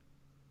good.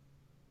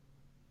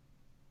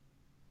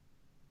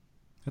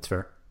 That's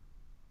fair.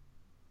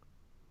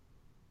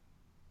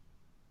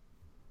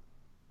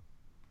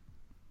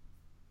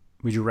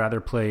 Would you rather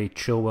play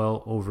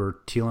Chilwell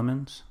over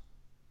Tielemans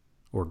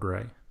or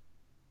Gray?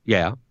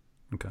 Yeah.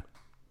 Okay.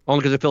 Only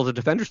because it fills a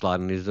defender slot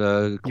and he's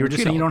You were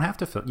just saying you don't have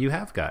to fill. You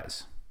have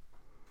guys.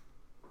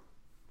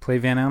 Play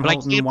Van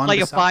Aanholt and Wan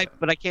Bissaka.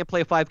 But I can't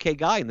play a 5K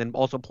guy and then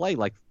also play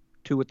like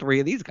 2 or 3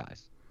 of these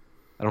guys.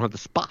 I don't have the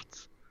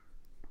spots.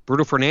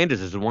 Bruno Fernandes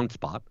is in one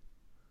spot.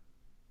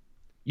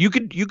 You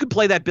could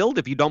play that build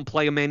if you don't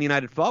play a Man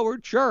United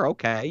forward. Sure,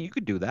 okay, you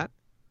could do that.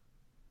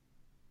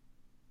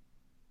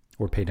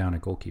 Or pay down a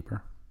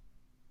goalkeeper.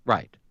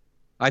 Right.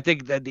 I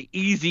think that the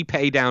easy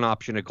pay down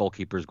option at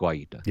goalkeeper is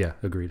Guaita. Yeah,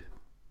 agreed.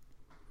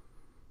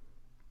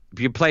 If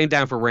you're playing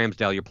down for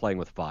Ramsdale, you're playing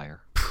with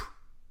fire.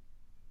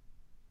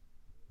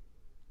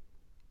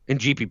 In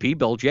GPP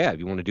builds, yeah, if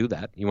you want to do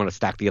that. You want to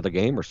stack the other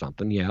game or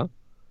something, yeah.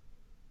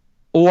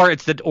 Or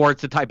it's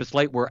the type of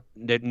slate where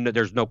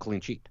there's no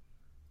clean sheet.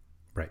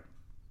 Right.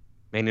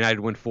 Man United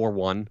win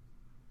 4-1.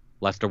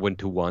 Leicester win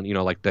 2-1. You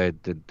know, like the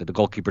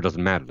goalkeeper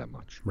doesn't matter that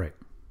much. Right.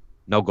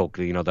 No goal.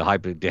 You know, De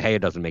Gea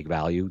doesn't make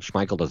value.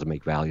 Schmeichel doesn't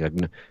make value.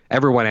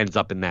 Everyone ends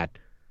up in that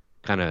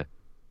kind of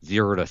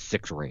 0 to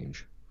 6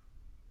 range.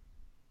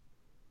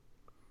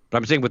 But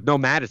I'm saying with no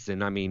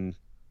Madison, I mean,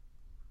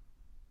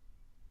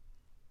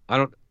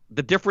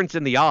 the difference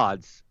in the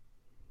odds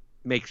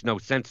makes no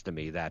sense to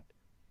me. That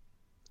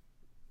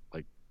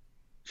like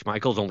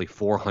Schmeichel's only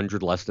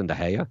 400 less than De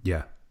Gea.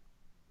 Yeah.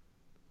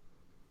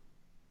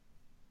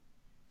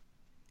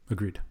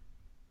 Agreed.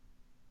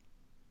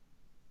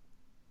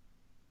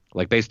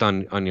 Like based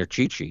on your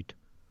cheat sheet,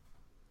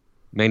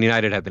 Man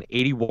United have an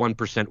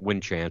 81% win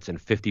chance and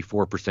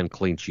 54%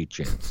 clean sheet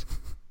chance.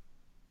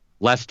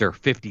 Leicester,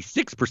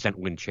 56%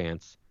 win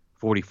chance,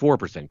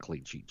 44%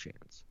 clean sheet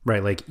chance.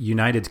 Right, like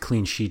United's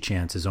clean sheet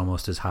chance is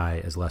almost as high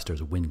as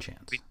Leicester's win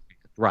chance.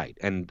 Right,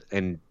 and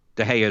De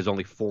Gea is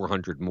only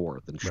 400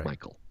 more than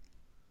Schmeichel.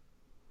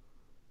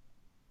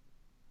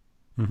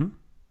 Right. Mm-hmm.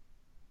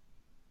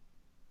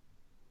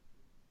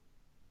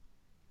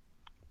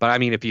 But I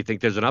mean, if you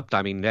think there's an uptime,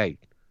 I mean, hey,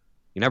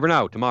 you never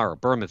know. Tomorrow,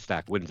 Bournemouth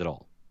stack wins it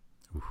all.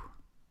 Oof.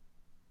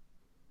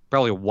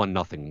 Probably a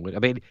 1-0. I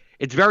mean,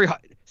 it's very hard.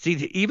 See,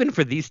 even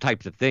for these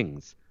types of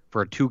things,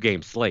 for a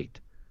 2-game slate,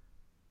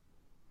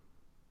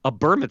 a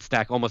Bournemouth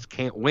stack almost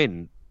can't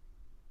win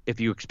if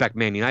you expect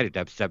Man United to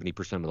have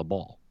 70% of the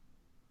ball.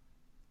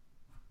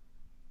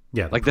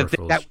 Yeah, like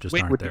that just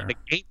win would be the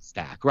game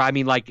stack. Right? I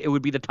mean, like it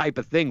would be the type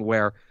of thing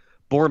where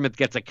Bournemouth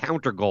gets a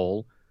counter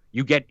goal.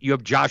 You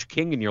have Josh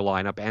King in your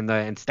lineup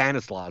and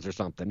Stanislas or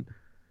something.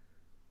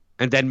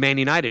 And then Man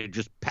United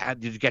just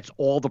gets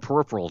all the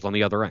peripherals on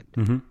the other end.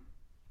 Mm-hmm.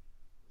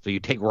 So you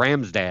take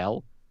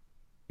Ramsdale,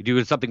 you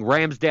do something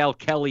Ramsdale,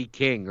 Kelly,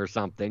 King or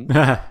something.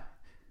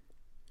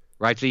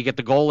 Right? So you get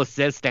the goal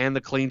assist and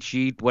the clean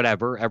sheet,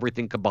 whatever,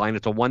 everything combined.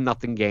 It's a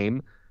 1-0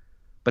 game.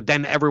 But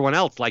then everyone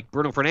else, like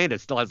Bruno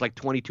Fernandes, still has like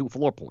 22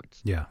 floor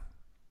points. Yeah.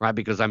 Right?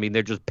 Because, I mean,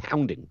 they're just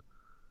pounding.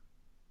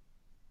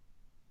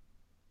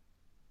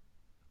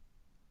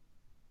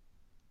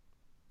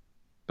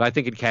 But I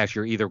think in cash,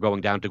 you're either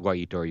going down to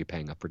Guaita or you're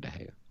paying up for De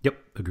Gea. Yep,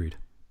 agreed.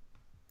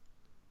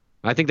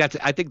 I think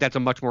that's a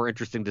much more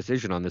interesting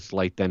decision on this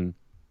slate than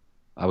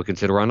I would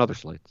consider on other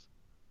slates.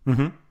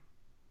 Mm-hmm.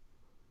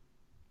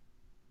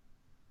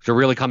 So it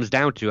really comes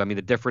down to, I mean,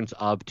 the difference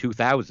of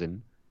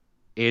 2,000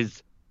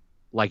 is,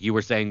 like you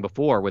were saying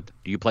before, with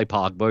do you play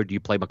Pogba or do you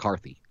play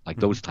McCarthy? Like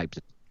those types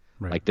of,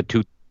 like the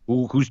two,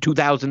 who's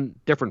 2,000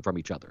 different from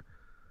each other?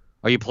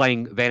 Are you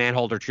playing Van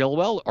Aanholt or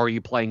Chilwell, or are you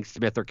playing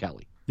Smith or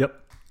Kelly? Yep.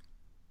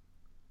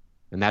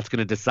 And that's going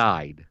to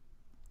decide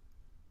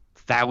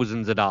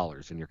thousands of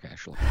dollars in your cash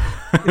flow.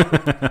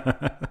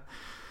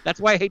 That's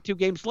why I hate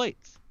 2-game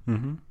slates.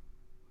 Mm-hmm.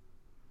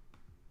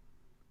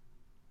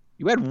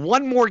 You had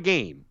one more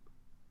game,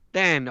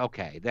 then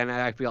okay, then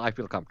I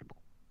feel comfortable.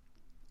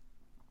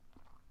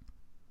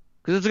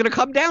 Because it's going to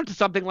come down to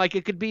something like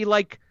it could be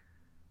like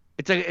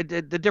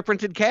the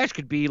difference in cash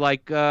could be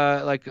like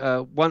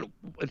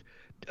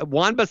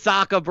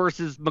Wan-Bissaka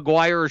versus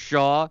Maguire or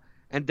Shaw,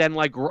 and then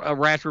like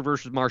Rashford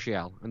versus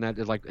Martial, and that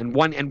is like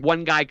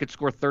one guy could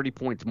score 30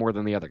 points more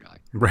than the other guy.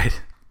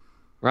 Right?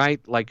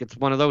 Like it's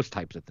one of those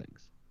types of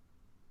things.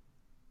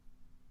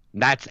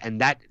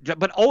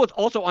 But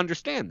also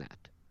understand that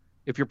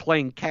if you're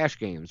playing cash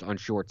games on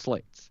short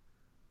slates.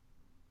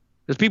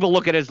 Because people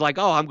look at it as like,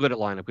 oh, I'm good at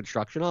lineup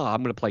construction. Oh,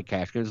 I'm going to play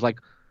cash games. Like,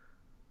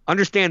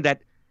 understand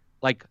that,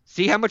 like,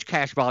 see how much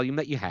cash volume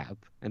that you have,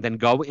 and then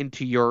go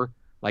into your,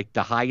 like,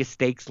 the highest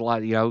stakes,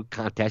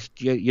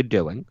 contest you're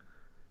doing.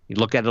 You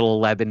look at an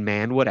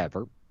 11-man,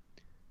 whatever,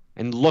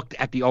 and look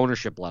at the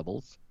ownership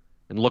levels,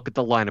 and look at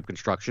the lineup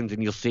constructions,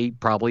 and you'll see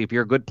probably, if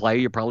you're a good player,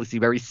 you'll probably see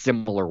very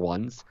similar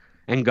ones,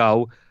 and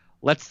go,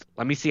 let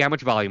me see how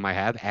much volume I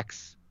have.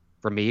 X,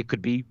 for me, it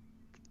could be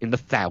in the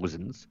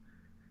thousands,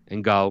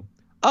 and go,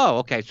 oh,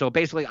 okay. So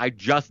basically, I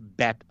just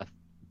bet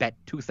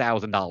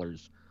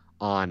 $2,000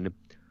 on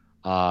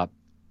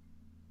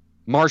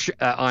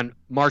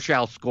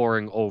Martial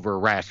scoring over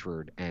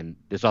Rashford, and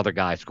this other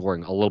guy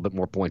scoring a little bit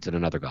more points than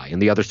another guy,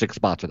 and the other 6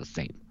 spots are the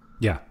same.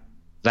 Yeah,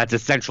 that's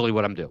essentially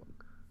what I'm doing.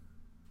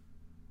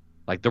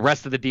 Like the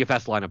rest of the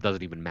DFS lineup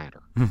doesn't even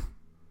matter,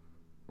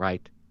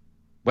 right?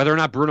 Whether or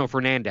not Bruno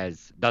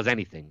Fernandes does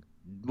anything,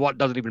 what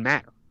doesn't even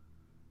matter.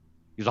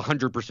 He's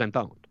 100%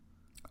 owned.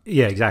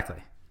 Yeah, exactly.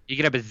 You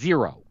could have a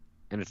 0,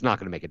 and it's not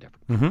going to make a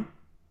difference. Mm-hmm.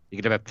 You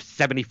could have a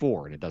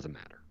 74, and it doesn't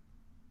matter.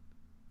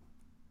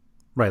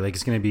 Right, like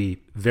it's going to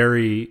be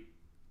very,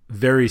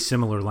 very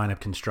similar lineup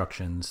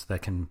constructions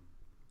that can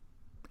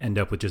end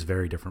up with just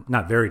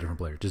not very different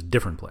players, just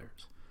different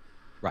players.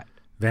 Right.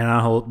 Van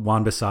Aanholt,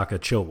 Wan-Bissaka,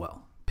 Chilwell,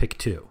 pick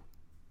 2.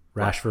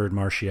 Rashford, right.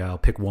 Martial,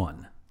 pick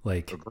 1.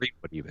 Like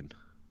Greenwood even.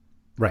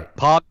 Right.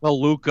 Pogba,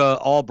 Luka,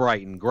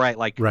 Albrighton, great.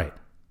 Like right.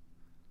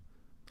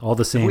 All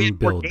the same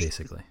build,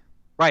 basically.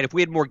 Right. If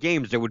we had more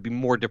games, there would be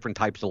more different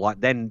types of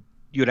then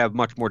you'd have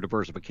much more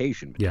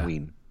diversification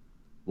between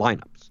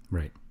lineups.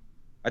 Right.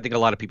 I think a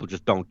lot of people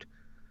just don't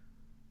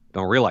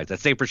realize that.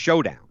 Same for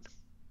Showdown.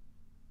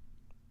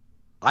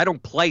 I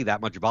don't play that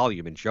much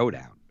volume in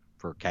Showdown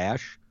for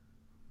cash,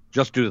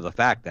 just due to the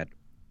fact that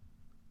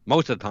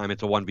most of the time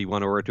it's a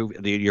 1v1 or a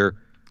 2.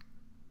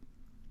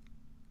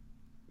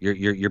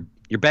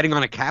 You're betting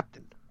on a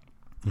captain.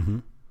 Mm-hmm.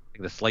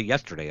 The slate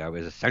yesterday,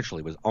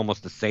 was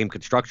almost the same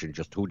construction,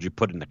 just who'd you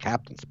put in the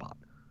captain spot.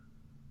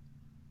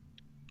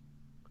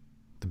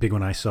 The big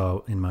one I saw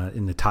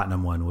in the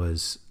Tottenham one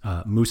was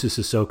Moussa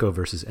Sissoko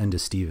versus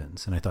Enda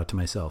Stevens, and I thought to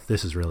myself,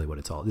 this is really what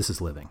it's all. This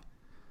is living.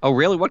 Oh,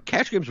 really? What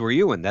cash games were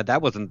you in?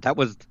 That was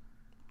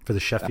for the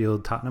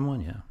Sheffield Tottenham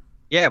one, yeah.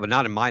 Yeah, but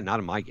not in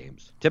my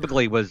games.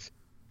 Typically it's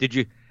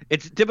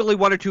typically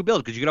 1 or 2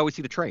 builds because you could always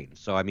see the train.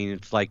 So I mean,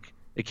 it's like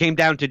it came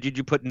down to, did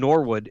you put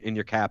Norwood in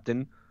your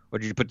captain, or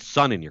did you put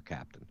Son in your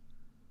captain,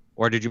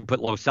 or did you put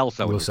Lo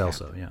Celso in your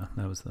captain? Yeah,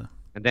 that was the.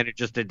 And then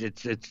it's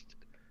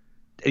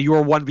you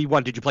were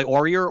 1v1. Did you play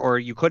Aurier, or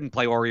you couldn't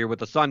play Aurier with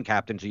the Son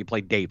captain, so you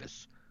played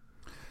Davis?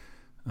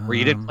 Or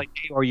you didn't play,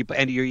 or you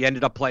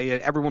ended up playing.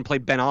 Everyone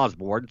played Ben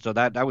Osborne, so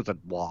that was a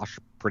wash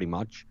pretty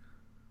much.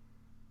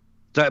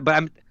 So,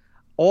 but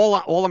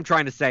all I'm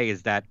trying to say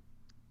is that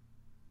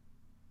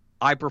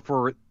I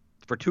prefer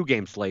for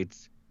 2-game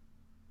slates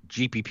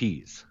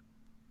GPPs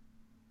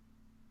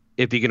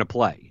if you're going to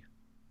play,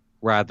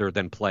 rather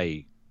than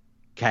play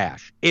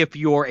cash if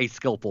you're a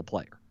skillful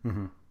player.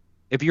 Mm-hmm.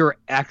 If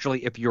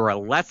you're a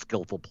less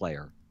skillful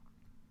player,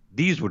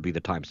 these would be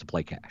the times to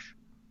play cash,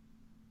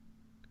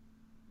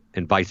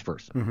 and vice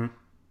versa. Mm-hmm.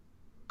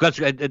 Because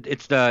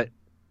it's the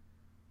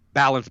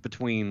balance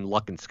between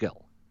luck and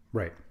skill.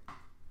 Right.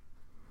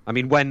 I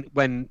mean, when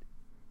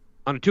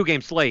on a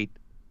 2-game slate,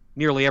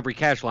 nearly every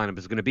cash lineup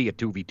is going to be a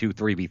 2v2,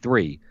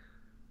 3v3.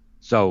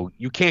 So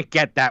you can't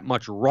get that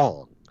much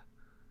wrong.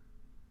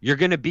 You're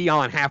going to be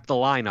on half the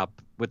lineup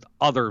with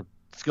other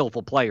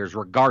skillful players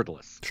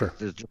regardless. Sure.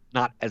 There's just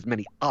not as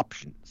many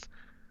options.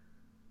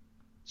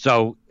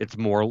 So it's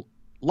more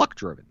luck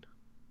driven.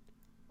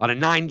 On a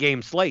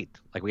 9-game slate,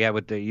 like we have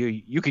with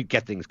you could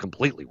get things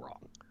completely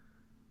wrong.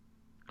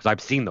 Because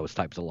I've seen those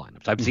types of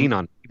lineups. I've seen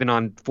even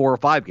on 4 or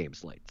 5-game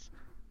slates.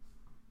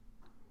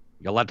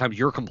 A lot of times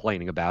you're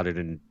complaining about it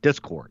in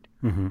Discord,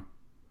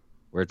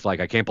 where it's like,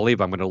 I can't believe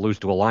I'm going to lose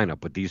to a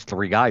lineup with these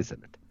 3 guys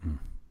in it.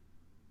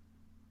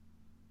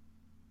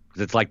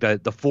 Because it's like the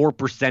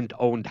 4%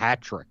 owned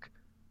hat trick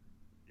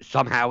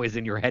somehow is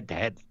in your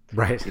head-to-head.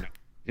 Right.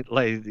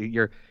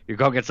 You're going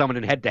to get someone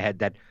in head-to-head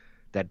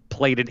that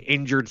played an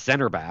injured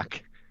center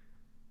back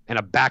and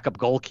a backup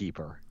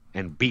goalkeeper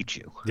and beat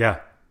you. Yeah.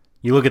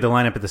 You look at the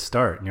lineup at the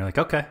start and you're like,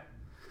 okay,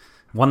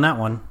 won that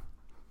one.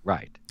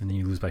 Right. And then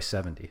you lose by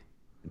 70.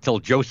 Until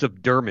Joseph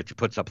Dermich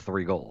puts up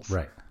 3 goals.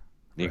 Right.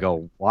 And you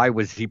go, why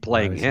was he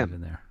playing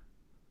him?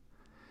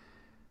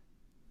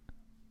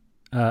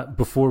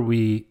 Before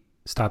we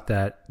stop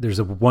that,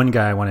 there's one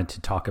guy I wanted to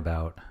talk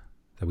about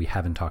that we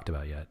haven't talked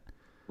about yet.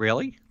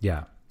 Really?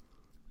 Yeah.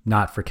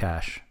 Not for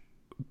cash.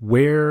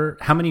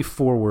 How many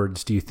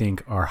forwards do you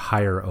think are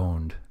higher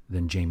owned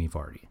than Jamie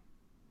Vardy?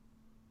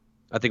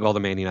 I think all the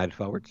Man United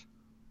forwards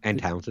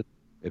and Townsend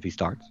if he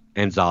starts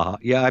and Zaha.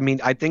 Yeah, I mean,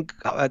 I think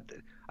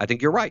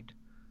you're right.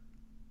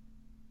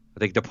 I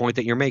think the point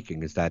that you're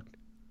making is that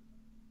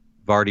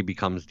Vardy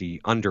becomes the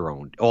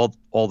underowned,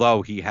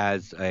 although he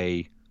has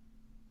a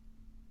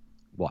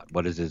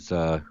what is his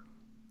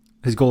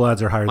goal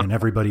odds are higher than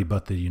everybody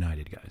but the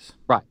United guys.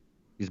 Right.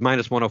 He's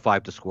minus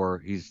 105 to score.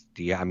 He's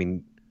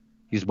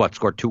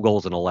scored 2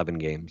 goals in 11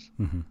 games.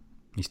 Mm-hmm.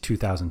 He's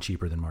 2,000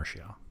 cheaper than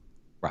Martial.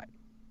 Right.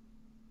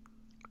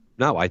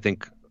 No, I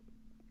think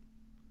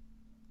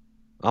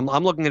I'm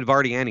looking at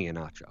Vardy and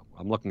Iheanacho.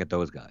 I'm looking at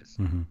those guys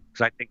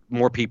because I think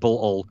more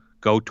people will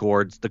go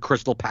towards the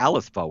Crystal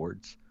Palace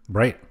forwards,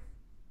 right,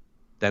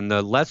 than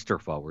the Leicester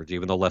forwards,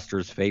 even though Leicester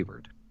is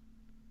favored.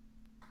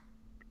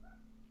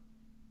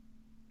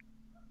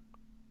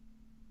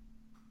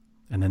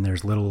 And then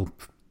there's little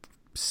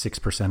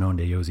 6% owned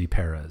Ayoze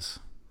Perez.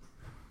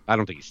 I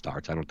don't think he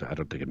starts. I don't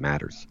think it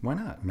matters. Why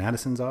not?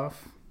 Madison's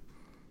off.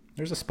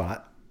 There's a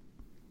spot.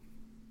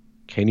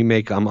 Can you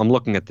make? I'm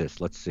looking at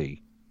this. Let's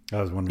see.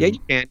 I was wondering. Yeah,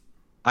 you can.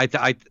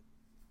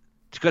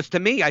 Because to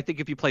me, I think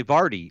if you play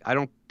Vardy, I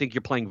don't think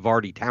you're playing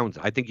Vardy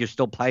Townsend. I think you're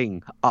still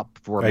playing up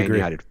for Man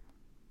United.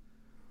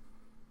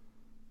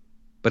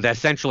 But that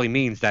essentially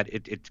means that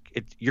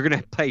you're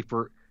going to pay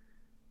for.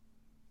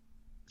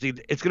 See,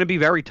 it's going to be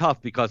very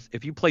tough because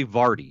if you play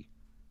Vardy,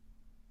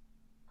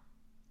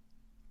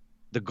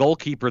 the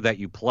goalkeeper that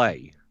you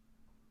play,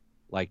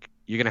 like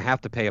you're going to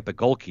have to pay up a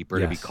goalkeeper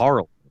to be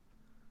Carl.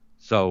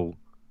 So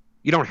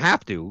you don't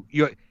have to.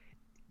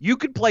 You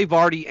could play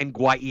Vardy and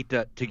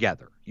Guaita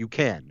together. You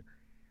can.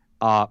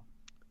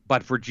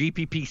 But for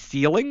GPP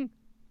ceiling,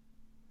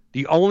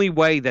 the only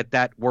way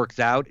that works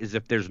out is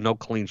if there's no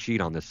clean sheet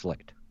on this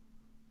slate.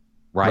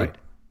 Right?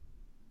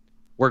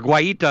 Where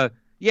Guaita,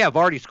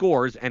 Vardy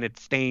scores and it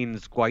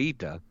stains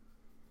Guaita,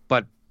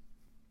 but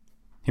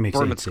he makes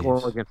Bournemouth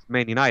score against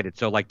Man United,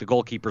 so like the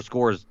goalkeeper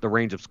scores, the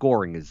range of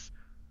scoring is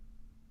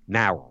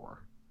narrower.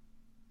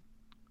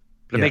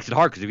 But it makes it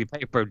hard because if you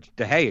pay for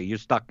De Gea, you're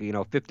stuck,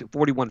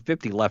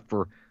 41.50 left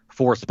for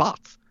 4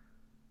 spots.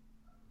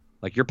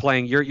 Like you're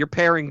pairing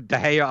De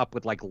Gea up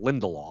with like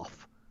Lindelof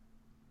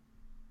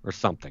or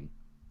something.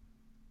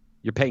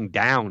 You're paying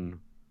down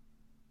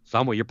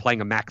somewhere. You're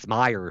playing a Max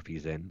Meyer if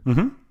he's in.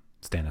 Mm-hmm.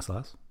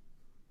 Stanislas.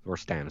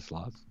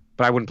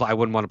 But I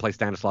wouldn't want to play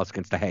Stanislas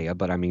against De Gea,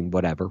 but I mean,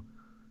 whatever.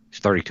 He's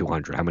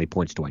 3,200. How many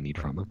points do I need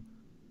from him?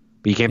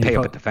 But you can't pay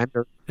up a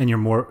defender. And you're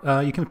more,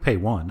 you can pay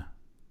 1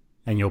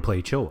 and you'll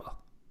play Chilwell.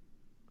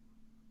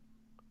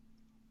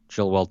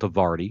 Chilwell to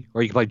Vardy.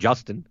 Or you can play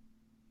Justin.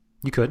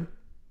 You could.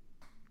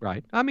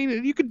 Right. I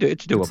mean, you could do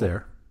it's doable. It's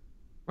there.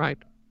 Right.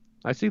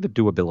 I see the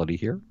doability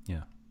here.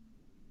 Yeah.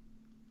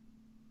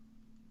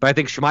 But I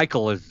think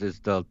Schmeichel is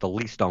the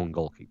least owned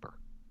goalkeeper.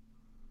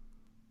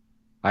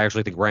 I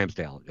actually think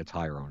Ramsdale gets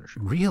higher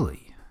ownership.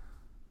 Really?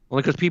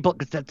 Only because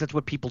that's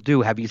what people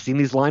do. Have you seen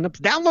these lineups?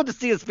 Download the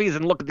CSVs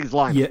and look at these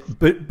lineups. Yeah,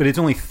 but it's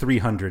only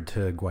 300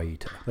 to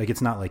Guaita. Like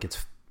it's not like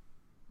it's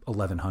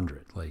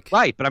 1,100. Like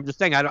right, but I'm just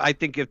saying. I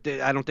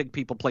don't think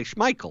people play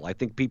Schmeichel. I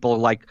think people are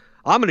like,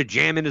 I'm going to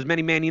jam in as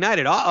many Man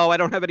United. I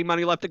don't have any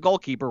money left at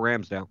goalkeeper.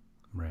 Ramsdale.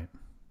 Right.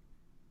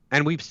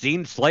 And we've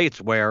seen slates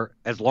where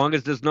as long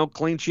as there's no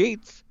clean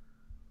sheets,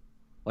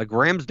 like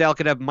Ramsdale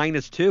could have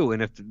 -2,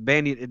 and if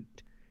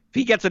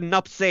he gets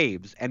enough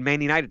saves and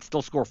Man United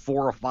still score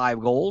 4 or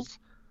 5 goals,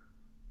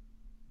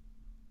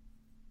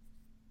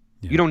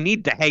 you don't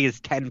need De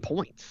Gea's 10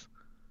 points.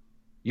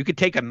 You could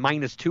take a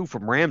 -2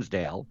 from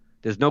Ramsdale.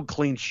 There's no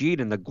clean sheet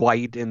in the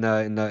Guaita in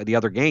the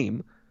other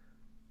game,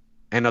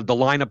 and the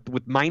lineup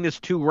with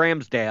 -2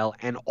 Ramsdale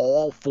and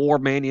all 4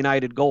 Man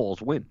United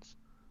goals wins.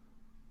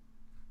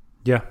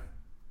 Yeah,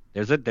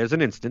 there's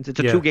an instance. It's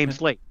a 2-game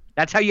slate.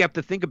 That's how you have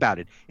to think about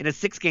it. In a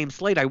 6-game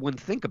slate, I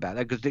wouldn't think about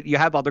it because you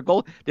have other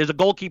goal. There's a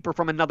goalkeeper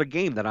from another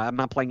game that I'm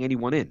not playing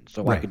anyone in,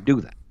 so I could do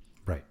that.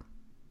 Right.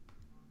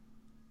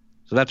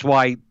 So that's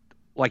why,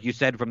 like you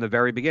said from the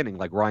very beginning,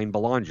 like Ryan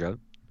Belongia,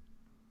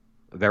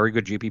 a very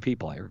good GPP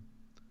player.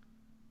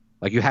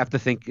 Like you have to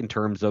think in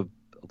terms of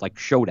like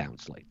showdown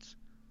slates.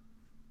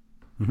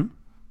 Mm-hmm.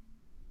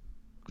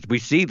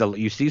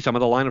 You see some of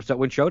the lineups that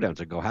win showdowns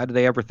and go, how did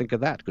they ever think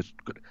of that? Because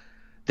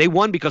they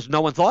won because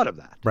no one thought of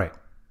that. Right.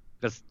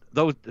 Because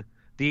the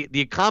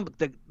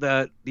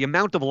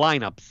amount of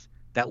lineups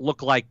that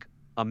look like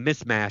a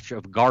mismatch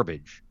of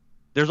garbage,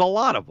 there's a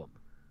lot of them,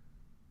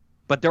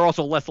 but they're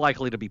also less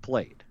likely to be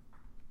played.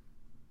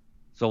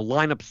 So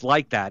lineups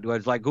like that,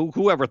 it's like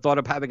whoever thought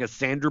of having a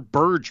Sander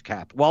Berge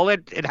cap? Well,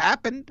 it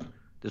happened.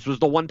 This was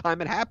the one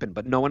time it happened,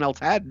 but no one else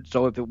had.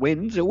 So if it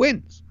wins, it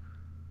wins.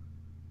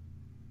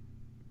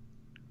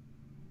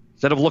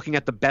 Instead of looking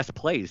at the best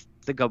plays,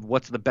 think of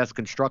what's the best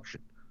construction.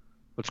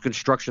 What's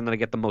construction that I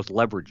get the most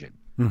leverage in?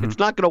 Mm-hmm. It's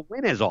not going to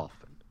win as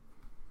often.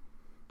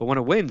 But when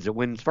it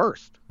wins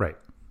first. Right.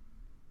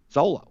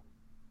 Solo.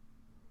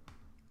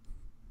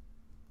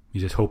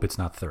 You just hope it's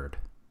not third.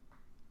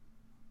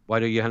 Why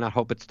do you not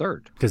hope it's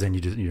third? Because then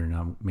you're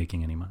not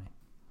making any money.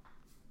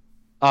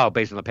 Oh,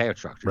 based on the payout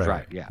structures, right?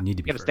 Right. Yeah, Need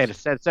to be you got a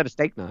set of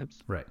steak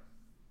knives. Right.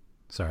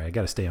 Sorry, I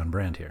got to stay on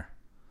brand here.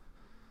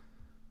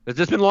 Has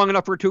this been long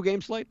enough for a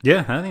 2-game slate?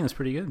 Yeah, I think that's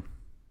pretty good.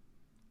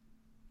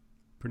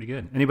 Pretty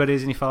good. Anybody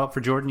has any follow-up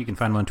for Jordan? You can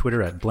find him on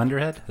Twitter at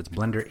Blenderhead. That's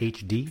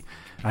BlenderHD.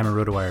 I'm a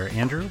RotoWire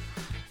Andrew.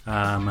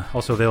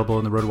 Also available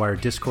in the RotoWire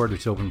Discord,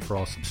 which is open for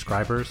all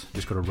subscribers.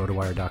 Just go to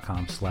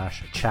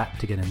rotowire.com/chat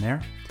to get in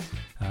there.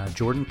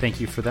 Jordan, thank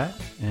you for that,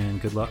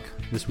 and good luck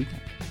this weekend.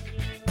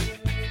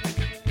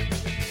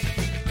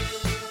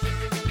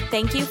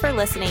 Thank you for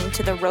listening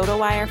to the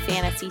RotoWire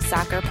Fantasy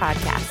Soccer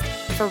Podcast.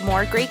 For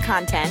more great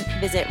content,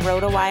 visit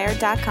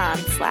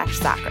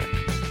rotowire.com/soccer.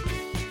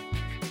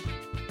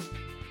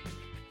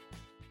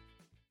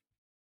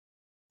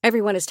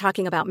 Everyone is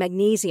talking about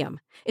magnesium.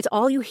 It's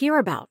all you hear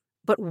about.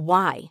 But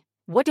why?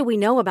 What do we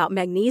know about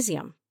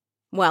magnesium?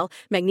 Well,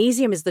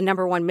 magnesium is the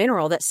number one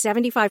mineral that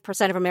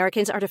 75% of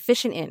Americans are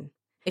deficient in.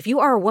 If you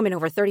are a woman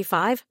over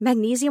 35,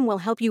 magnesium will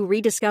help you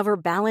rediscover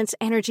balance,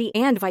 energy,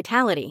 and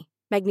vitality.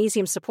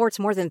 Magnesium supports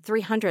more than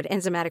 300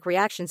 enzymatic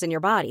reactions in your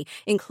body,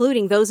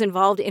 including those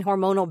involved in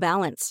hormonal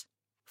balance.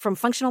 From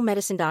functional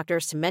medicine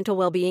doctors to mental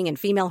well-being and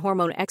female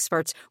hormone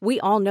experts, we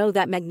all know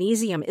that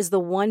magnesium is the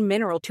one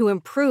mineral to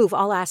improve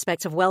all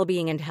aspects of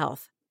well-being and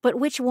health. But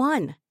which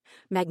one?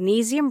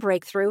 Magnesium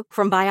Breakthrough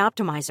from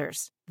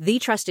Bioptimizers, the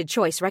trusted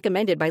choice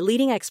recommended by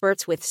leading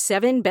experts with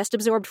 7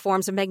 best-absorbed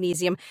forms of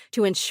magnesium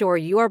to ensure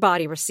your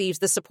body receives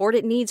the support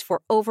it needs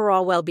for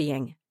overall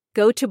well-being.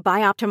 Go to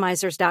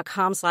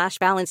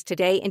bioptimizers.com/balance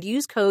today and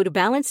use code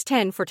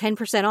BALANCE10 for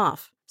 10%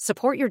 off.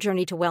 Support your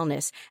journey to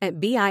wellness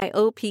at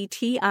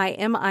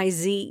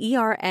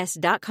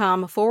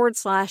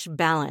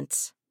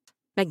bioptimizers.com/balance.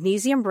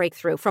 Magnesium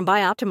Breakthrough from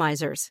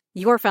Bioptimizers,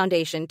 your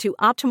foundation to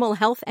optimal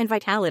health and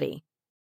vitality.